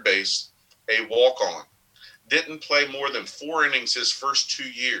playing third base, a walk-on. Didn't play more than 4 innings his first 2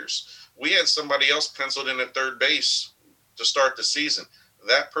 years. We had somebody else penciled in at third base to start the season.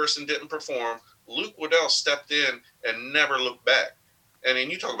 That person didn't perform. Luke Waddell stepped in and never looked back. And then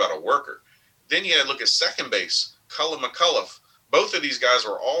you talk about a worker. Then you had to look at second base, Cullen McCullough. Both of these guys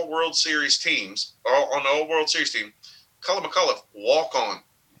were all World Series teams, all on the all World Series team. Cullen McCullough, walk on.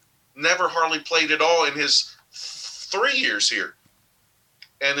 Never hardly played at all in his 3 years here.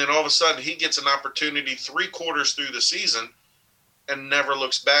 And then all of a sudden he gets an opportunity 3 quarters through the season and never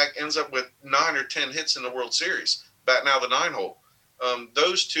looks back, ends up with 9 or 10 hits in the World Series, batting out of the 9-hole.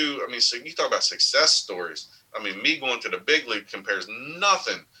 Those two, I mean, so you talk about success stories. I mean, me going to the big league compares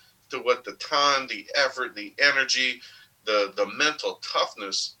nothing to what the time, the effort, the energy, the mental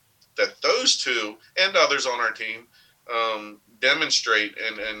toughness that those two and others on our team demonstrate,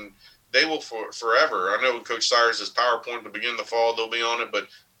 and they will forever. I know Coach Cyrus's PowerPoint at the beginning of the fall, they'll be on it, but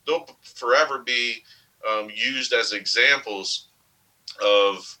they'll forever be used as examples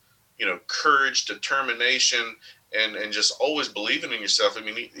of, courage, determination, and just always believing in yourself. I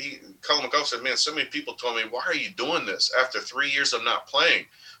mean, Colin McCullough said, man, so many people told me, why are you doing this after 3 years of not playing?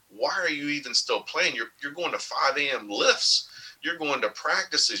 Why are you even still playing? You're going to 5 a.m. lifts. You're going to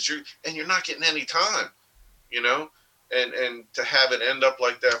practices. And you're not getting any time, And to have it end up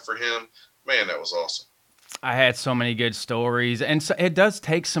like that for him, man, that was awesome. I had so many good stories, and so it does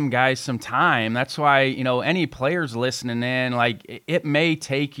take some guys some time. That's why, any players listening in, like, it may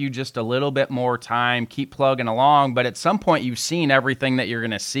take you just a little bit more time, keep plugging along, but at some point you've seen everything that you're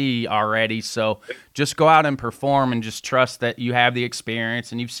going to see already, so just go out and perform and just trust that you have the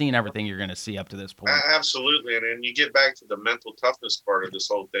experience and you've seen everything you're going to see up to this point. Absolutely, and you get back to the mental toughness part of this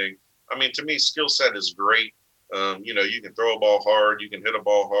whole thing. I mean, to me, skill set is great. You can throw a ball hard, you can hit a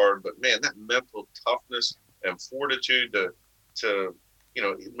ball hard, but man, that mental toughness and fortitude to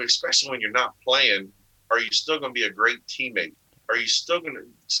especially when you're not playing, are you still going to be a great teammate? Are you still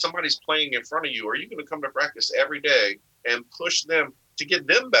somebody's playing in front of you? Are you going to come to practice every day and push them to get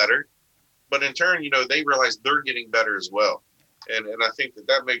them better? But in turn, they realize they're getting better as well. And I think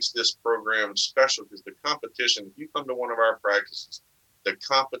that makes this program special, because the competition, if you come to one of our practices, the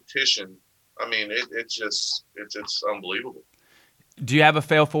competition, I mean, it's unbelievable. Do you have a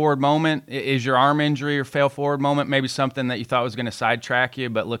fail-forward moment? Is your arm injury or fail-forward moment maybe something that you thought was going to sidetrack you,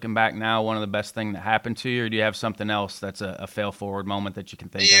 but looking back now, one of the best things that happened to you? Or do you have something else that's a fail-forward moment that you can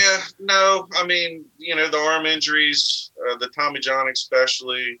think of? Yeah, no. I mean, the arm injuries, the Tommy John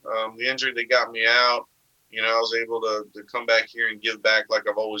especially, the injury that got me out, I was able to come back here and give back like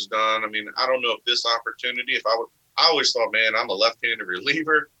I've always done. I mean, I don't know if this opportunity, I always thought, man, I'm a left-handed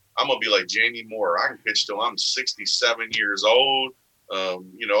reliever. I'm going to be like Jamie Moore. I can pitch till I'm 67 years old.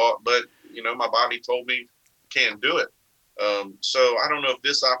 But my body told me can't do it. So I don't know if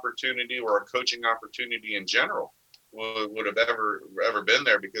this opportunity or a coaching opportunity in general would have ever been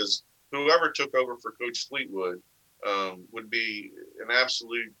there, because whoever took over for Coach Fleetwood would be an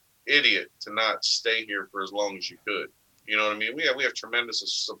absolute idiot to not stay here for as long as you could. You know what I mean? We have tremendous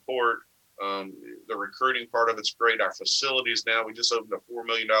support. The recruiting part of it's great. Our facilities now, we just opened a $4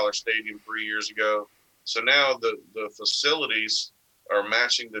 million stadium 3 years ago. So now the facilities are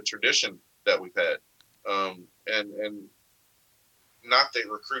matching the tradition that we've had. And not that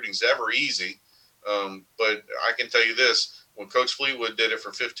recruiting's ever easy, but I can tell you this, when Coach Fleetwood did it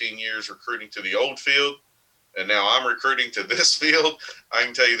for 15 years recruiting to the old field, and now I'm recruiting to this field, I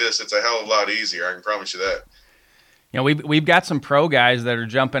can tell you this, it's a hell of a lot easier. I can promise you that. We've got some pro guys that are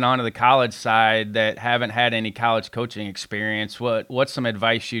jumping onto the college side that haven't had any college coaching experience. What's some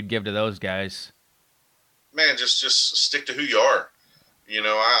advice you'd give to those guys? Man, just stick to who you are.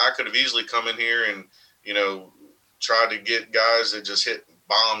 I could have easily come in here and, tried to get guys that just hit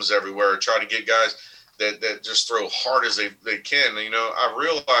bombs everywhere, try to get guys that just throw hard as they can. I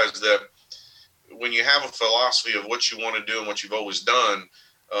realized that when you have a philosophy of what you want to do and what you've always done,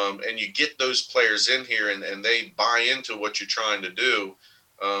 and you get those players in here and they buy into what you're trying to do,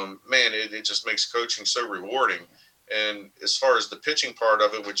 man, it just makes coaching so rewarding. And as far as the pitching part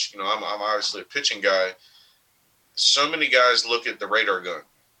of it, which, I'm obviously a pitching guy, so many guys look at the radar gun.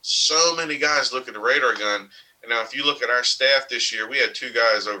 And now if you look at our staff this year, we had 2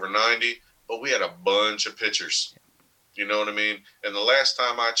 guys over 90, but we had a bunch of pitchers. You know what I mean? And the last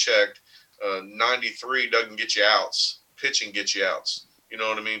time I checked, 93 doesn't get you outs. Pitching gets you outs. You know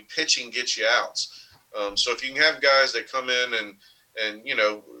what I mean? Pitching gets you outs. So if you can have guys that come in and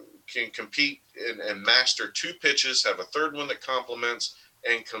can compete and master 2 pitches, have a third one that complements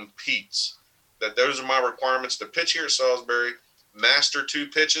and competes, that those are my requirements to pitch here at Salisbury, master 2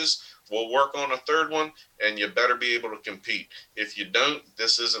 pitches, we'll work on a third one, and you better be able to compete. If you don't,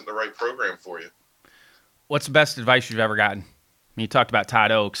 this isn't the right program for you. What's the best advice you've ever gotten? I mean, you talked about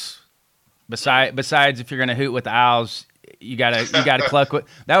Todd Oaks. Besides, if you're going to hoot with the Owls, You gotta cluck with.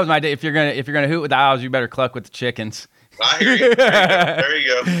 That was my day. If you're gonna hoot with the owls, you better cluck with the chickens. I hear you. There you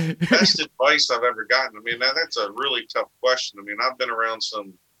go. Best advice I've ever gotten. I mean, that's a really tough question. I mean, I've been around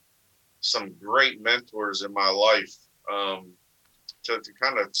some great mentors in my life. To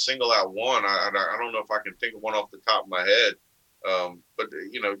kind of single out one, I don't know if I can think of one off the top of my head. But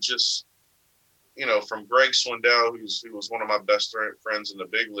just from Greg Swindell, who was one of my best friends in the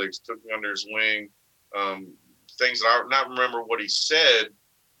big leagues, took me under his wing. Things that I not remember what he said,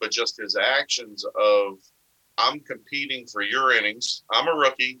 but just his actions of, I'm competing for your innings. I'm a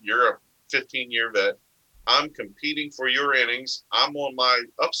rookie. You're a 15-year vet. I'm competing for your innings. I'm on my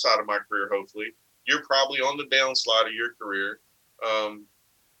upside of my career, hopefully. You're probably on the downslide of your career.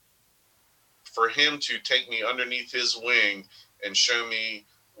 For him to take me underneath his wing and show me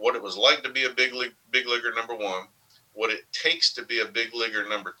what it was like to be a big leaguer, number one, what it takes to be a big leaguer,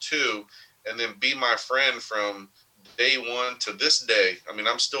 number two, and then be my friend from day one to this day. I mean,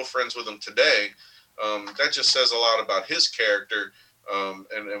 I'm still friends with him today. That just says a lot about his character,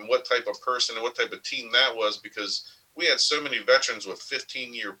 and what type of person and what type of team that was, because we had so many veterans with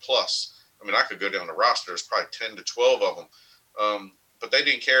 15-year plus. I mean, I could go down the roster. There's probably 10 to 12 of them. But they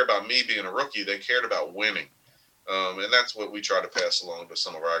didn't care about me being a rookie. They cared about winning. And that's what we try to pass along to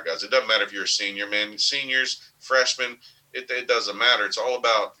some of our guys. It doesn't matter if you're a senior, man. Seniors, freshmen, it doesn't matter. It's all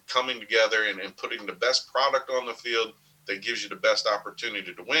about coming together and putting the best product on the field that gives you the best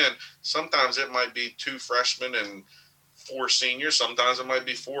opportunity to win. Sometimes it might be 2 freshmen and 4 seniors. Sometimes it might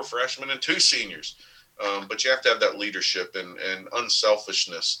be 4 freshmen and 2 seniors. But you have to have that leadership and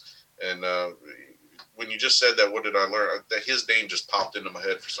unselfishness. And when you just said that, what did I learn? That his name just popped into my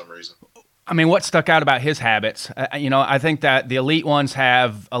head for some reason. I mean, what stuck out about his habits? I think that the elite ones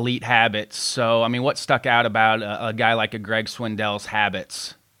have elite habits. So, I mean, what stuck out about a guy like a Greg Swindell's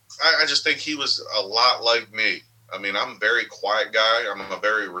habits? I just think he was a lot like me. I mean, I'm a very quiet guy. I'm a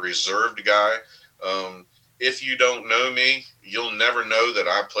very reserved guy. If you don't know me, you'll never know that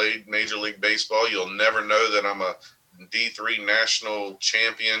I played Major League Baseball. You'll never know that I'm a D3 national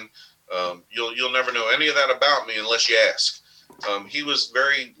champion. You'll never know any of that about me unless you ask.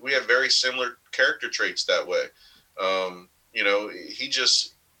 We have very similar character traits that way.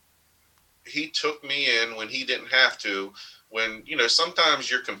 He took me in when he didn't have to. When, sometimes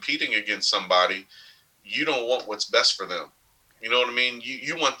you're competing against somebody, you don't want what's best for them. You know what I mean?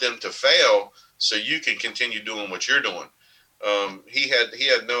 You want them to fail so you can continue doing what you're doing. He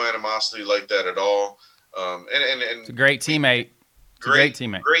had no animosity like that at all. And it's a great teammate. Great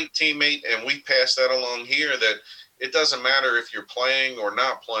teammate, and we pass that along here, that it doesn't matter if you're playing or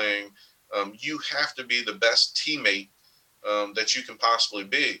not playing. You have to be the best teammate that you can possibly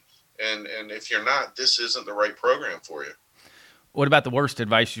be. And if you're not, this isn't the right program for you. What about the worst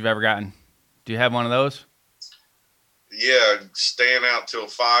advice you've ever gotten? Do you have one of those? Yeah, staying out till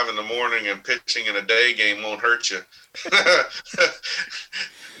 5 a.m. and pitching in a day game won't hurt you.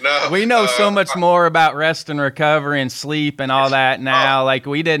 No, we know so much more about rest and recovery and sleep and all that now.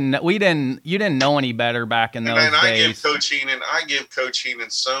 You didn't know any better back in those days. I give Coach Heenan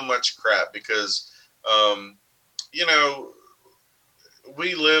so much crap because,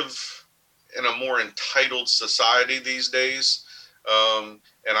 we live in a more entitled society these days.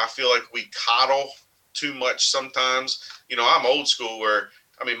 And I feel like we coddle too much sometimes. I'm old school where,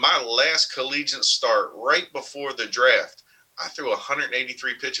 my last collegiate start right before the draft, I threw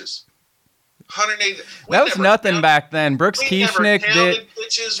 183 pitches. 180. That was nothing back then. Brooks Kieschnick did.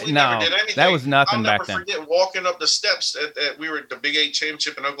 We never did anything. That was nothing back then. I'll never forget walking up the steps we were at the Big 8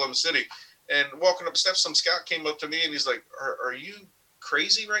 championship in Oklahoma City, and walking up the steps, some scout came up to me and he's like, "Are you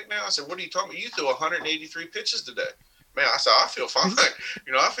crazy right now?" I said, "What are you talking about? You threw 183 pitches today." Man, I said, "I feel fine."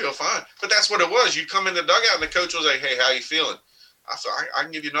 I feel fine. But that's what it was. You come in the dugout and the coach was like, "Hey, how you feeling?" I said, I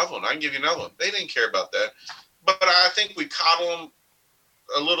can give you another one. I can give you another one. They didn't care about that. But I think we coddle them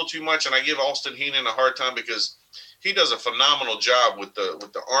a little too much, and I give Austin Heenan a hard time because he does a phenomenal job with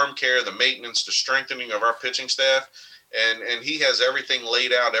the arm care, the maintenance, the strengthening of our pitching staff, and he has everything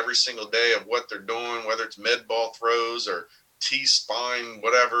laid out every single day of what they're doing, whether it's med ball throws or T-spine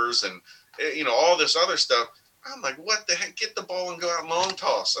whatevers, and all this other stuff. I'm like, what the heck? Get the ball and go out and long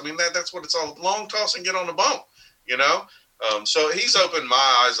toss. That's what it's all, long toss and get on the bump, So he's opened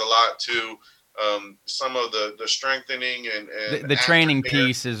my eyes a lot to some of the strengthening and the training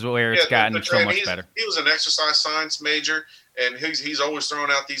piece is where it's gotten so much better. He was an exercise science major, and he's always throwing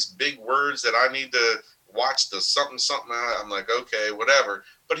out these big words that I need to watch the something. I'm like, okay, whatever.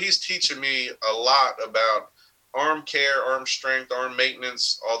 But he's teaching me a lot about arm care, arm strength, arm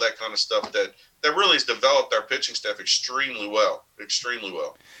maintenance, all that kind of stuff that really has developed our pitching staff extremely well.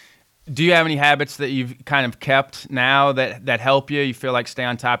 Do you have any habits that you've kind of kept now that help you? You feel like stay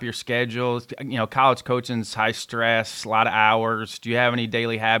on top of your schedule? College coaching's high stress, a lot of hours. Do you have any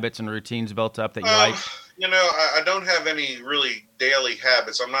daily habits and routines built up that you like? I don't have any really daily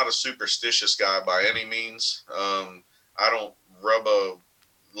habits. I'm not a superstitious guy by any means. I don't rub a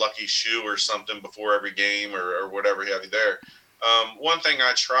lucky shoe or something before every game or whatever have you there. One thing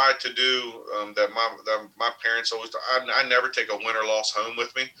I try to do that my parents always – I never take a win or loss home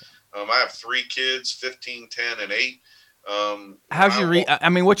with me. I have 3 kids, 15, 10, and 8.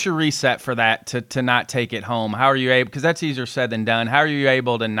 What's your reset for that to not take it home? How are you able? Because that's easier said than done. How are you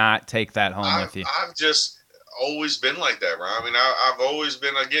able to not take that home with you? I've just always been like that, Ryan. I mean, I've always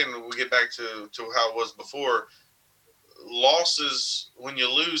been. Again, we get back to how it was before. Losses, when you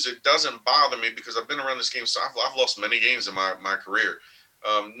lose, it doesn't bother me because I've been around this game. So I've lost many games in my career.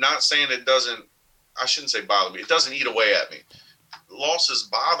 Not saying it doesn't. I shouldn't say bother me. It doesn't eat away at me. Losses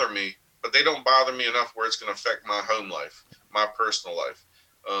bother me, but they don't bother me enough where it's going to affect my home life, my personal life.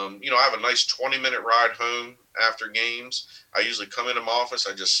 I have a nice 20-minute ride home after games. I usually come into my office.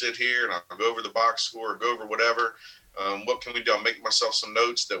 I just sit here and I'll go over the box score or go over whatever. What can we do? I'll make myself some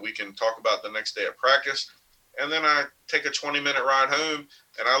notes that we can talk about the next day at practice. And then I take a 20-minute ride home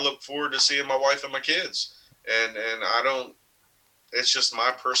and I look forward to seeing my wife and my kids. And I don't, it's just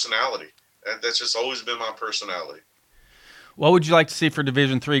my personality. That's just always been my personality. What would you like to see for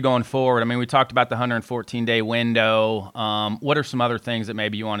Division III going forward? I mean, we talked about the 114-day window. What are some other things that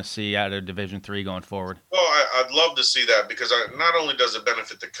maybe you want to see out of Division III going forward? Well, I'd love to see that because not only does it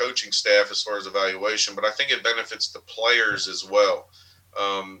benefit the coaching staff as far as evaluation, but I think it benefits the players as well.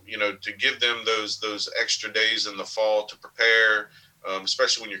 To give them those extra days in the fall to prepare,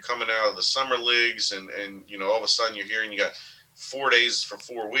 especially when you're coming out of the summer leagues and all of a sudden you're hearing you got 4 days for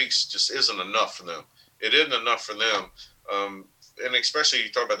 4 weeks just isn't enough for them. It isn't enough for them. And especially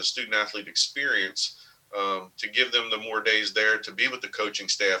you talk about the student athlete experience, to give them the more days there to be with the coaching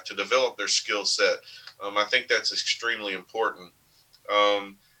staff, to develop their skill set. I think that's extremely important.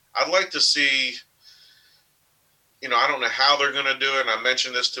 I'd like to see, I don't know how they're going to do it. And I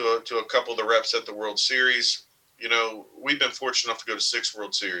mentioned this to a couple of the reps at the World Series. We've been fortunate enough to go to 6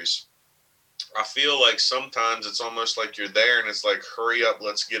 World Series. I feel like sometimes it's almost like you're there and it's like, hurry up,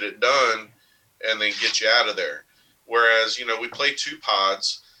 let's get it done and then get you out of there. Whereas, we play 2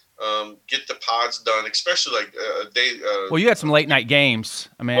 pods, get the pods done, especially like a day. Well, you had some late night games.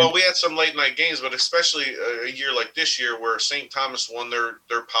 Well, we had some late night games, but especially a year like this year where St. Thomas won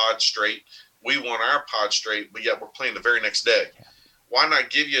their pod straight. We won our pod straight, but yet we're playing the very next day. Yeah. Why not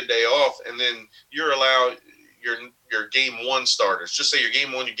give you a day off and then you're allowed your game 1 starters, just say your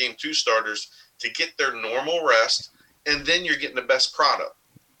game 1, your game 2 starters to get their normal rest, and then you're getting the best product.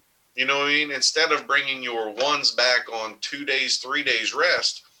 You know what I mean? Instead of bringing your ones back on 2 days, 3 days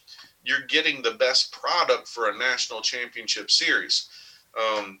rest, you're getting the best product for a national championship series.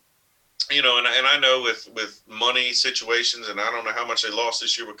 And I know with money situations, and I don't know how much they lost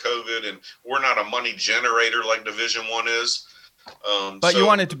this year with COVID, and we're not a money generator like Division I is. But you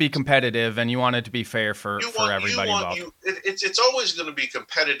want it to be competitive, and you want it to be fair for everybody involved. It's always going to be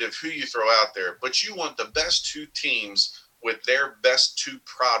competitive who you throw out there, but you want the best 2 teams with their best 2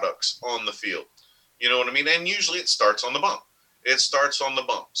 products on the field. You know what I mean? And usually it starts on the bump.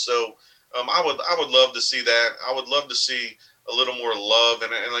 So I would love to see that. I would love to see a little more love.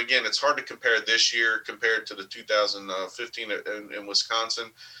 And again, it's hard to compare this year compared to the 2015 in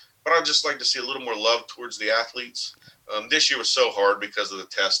Wisconsin. But I'd just like to see a little more love towards the athletes. This year was so hard because of the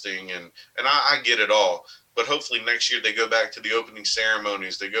testing, and I get it all. But hopefully next year they go back to the opening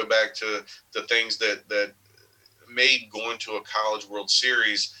ceremonies. They go back to the things that made going to a College World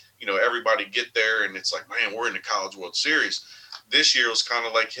Series, everybody get there and it's like, man, we're in the College World Series. This year was kind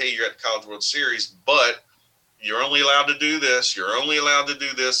of like, hey, you're at the College World Series, but you're only allowed to do this. You're only allowed to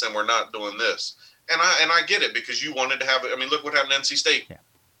do this, and we're not doing this. And I get it because you wanted to have it. I mean, look what happened to NC State. Yeah.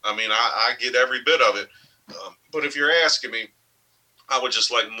 I mean, I get every bit of it. But if you're asking me, I would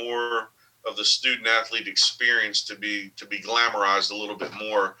just like more of the student athlete experience to be glamorized a little bit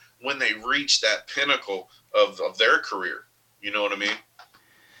more when they reach that pinnacle of their career. You know what I mean?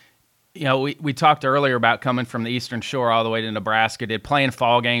 We talked earlier about coming from the Eastern Shore all the way to Nebraska. Did playing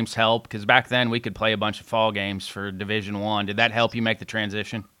fall games help? Because back then we could play a bunch of fall games for Division I. Did that help you make the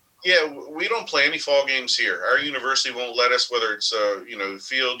transition? Yeah, we don't play any fall games here. Our university won't let us, whether it's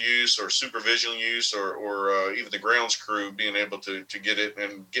field use or supervision use or even the grounds crew being able to get it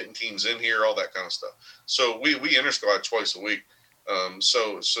and getting teams in here, all that kind of stuff. So we intersquad twice a week.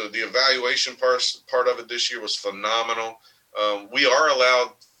 So the evaluation part of it this year was phenomenal. We are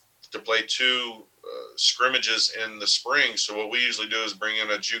allowed to play 2 scrimmages in the spring. So what we usually do is bring in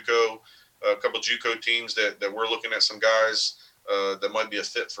a couple JUCO teams that we're looking at some guys that might be a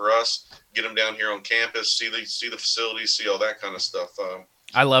fit for us, get them down here on campus, see the facilities, see all that kind of stuff.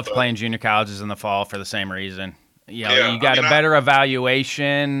 I love playing junior colleges in the fall for the same reason. You got a a better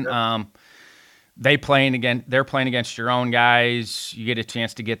evaluation. Yeah. They're playing against your own guys. You get a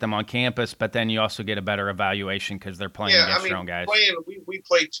chance to get them on campus, but then you also get a better evaluation because they're playing against your own guys. We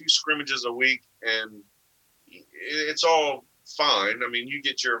play 2 scrimmages a week, and it's all fine. I mean, you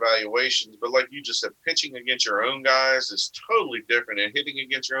get your evaluations, but like you just said, pitching against your own guys is totally different, and hitting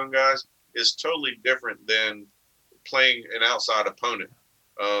against your own guys is totally different than playing an outside opponent.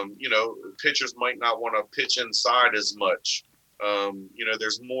 Pitchers might not want to pitch inside as much.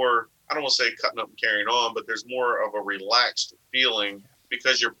 There's more, I don't want to say cutting up and carrying on, but there's more of a relaxed feeling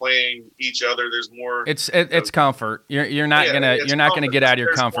because you're playing each other. There's more. It's comfort. You're not gonna get out of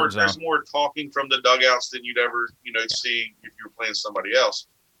your comfort zone. There's more talking from the dugouts than you'd ever see if you're playing somebody else.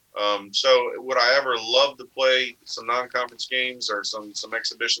 So would I ever love to play some non-conference games or some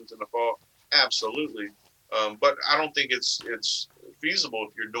exhibitions in the fall? Absolutely. But I don't think it's feasible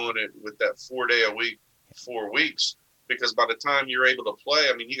if you're doing it with that 4-day a week, 4 weeks, because by the time you're able to play,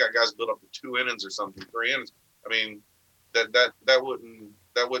 I mean, you got guys built up to 2 innings or something, 3 innings. I mean, that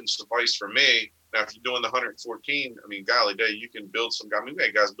wouldn't suffice for me. Now, if you're doing the 114, I mean, golly day, you can build some guys. I mean, we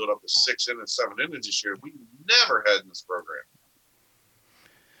had guys build up to 6 innings, 7 innings this year. We never had in this program.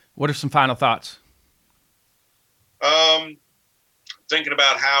 What are some final thoughts? Thinking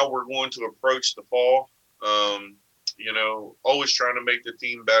about how we're going to approach the fall. Always trying to make the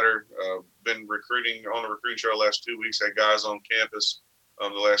team better. Been recruiting on the recruiting trail the last 2 weeks. Had guys on campus the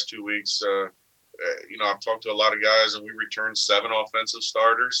last 2 weeks. I've talked to a lot of guys, and we returned 7 offensive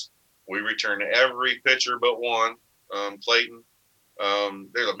starters. We returned every pitcher but one, Clayton.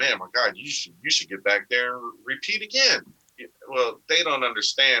 They're like, man, my God, you should get back there and repeat again. Well, they don't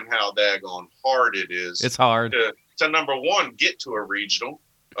understand how daggone hard it is. It's hard to number one, get to a regional.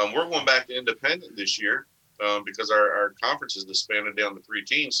 We're going back to independent this year because our conference is disbanded down to 3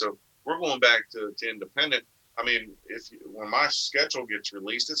 teams. So we're going back to independent. I mean, when my schedule gets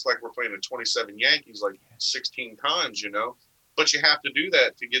released, it's like we're playing the 27 Yankees like 16 times, But you have to do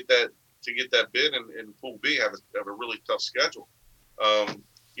that to get that bid in Pool B. Have a really tough schedule. But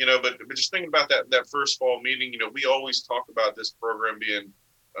just thinking about that first fall meeting, we always talk about this program being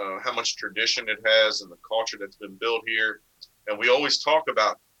how much tradition it has and the culture that's been built here. And we always talk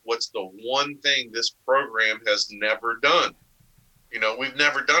about what's the one thing this program has never done. We've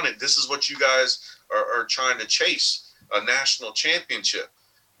never done it. This is what you guys are trying to chase, a national championship.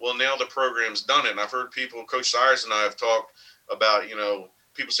 Well, now the program's done it. And I've heard people, Coach Sires and I have talked about,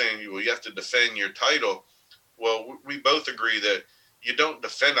 people saying, well, you have to defend your title. Well, we both agree that you don't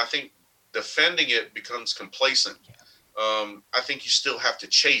defend. I think defending it becomes complacent. I think you still have to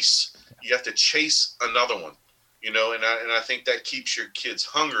chase. You have to chase another one, and I think that keeps your kids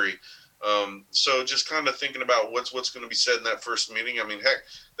hungry. So just kind of thinking about what's going to be said in that first meeting. I mean, heck,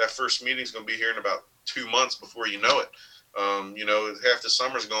 that first meeting is going to be here in about 2 months before you know it. Half the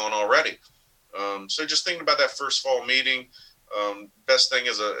summer's gone already. So just thinking about that first fall meeting. Best thing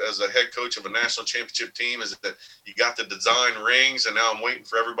as a head coach of a national championship team is that you got the design rings, and now I'm waiting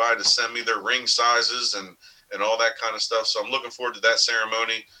for everybody to send me their ring sizes and all that kind of stuff. So I'm looking forward to that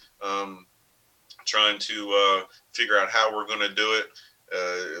ceremony. Trying to figure out how we're going to do it.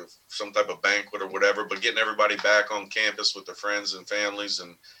 Some type of banquet or whatever, but getting everybody back on campus with their friends and families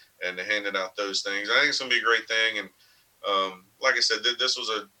and handing out those things. I think it's going to be a great thing. And like I said, this was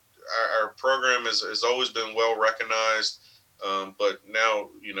our program has always been well recognized. But now,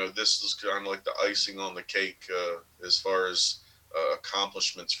 this is kind of like the icing on the cake as far as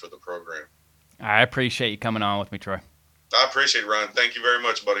accomplishments for the program. I appreciate you coming on with me, Troy. I appreciate it, Ryan. Thank you very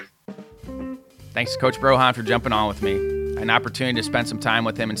much, buddy. Thanks to Coach Brohawn for jumping on with me. An opportunity to spend some time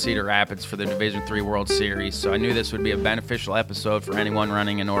with him in Cedar Rapids for the Division III World Series, so I knew this would be a beneficial episode for anyone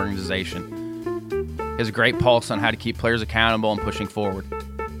running an organization. He has a great pulse on how to keep players accountable and pushing forward.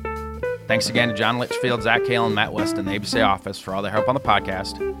 Thanks again to John Litchfield, Zach Kale, and Matt West in the ABCA office for all their help on the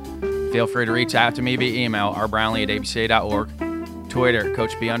podcast. Feel free to reach out to me via email, rbrownlee@abca.org, Twitter,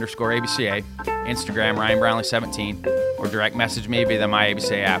 CoachB_ABCA, Instagram, RyanBrownlee17, or direct message me via the My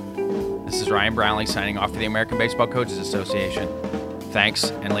ABCA app. This is Ryan Brownlee signing off for the American Baseball Coaches Association.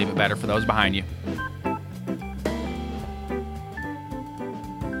 Thanks, and leave it better for those behind you.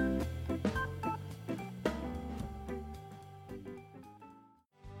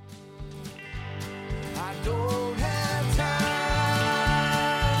 I don't have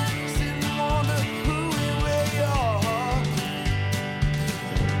time to sit and wonder who and where you are.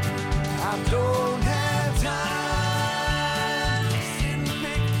 I don't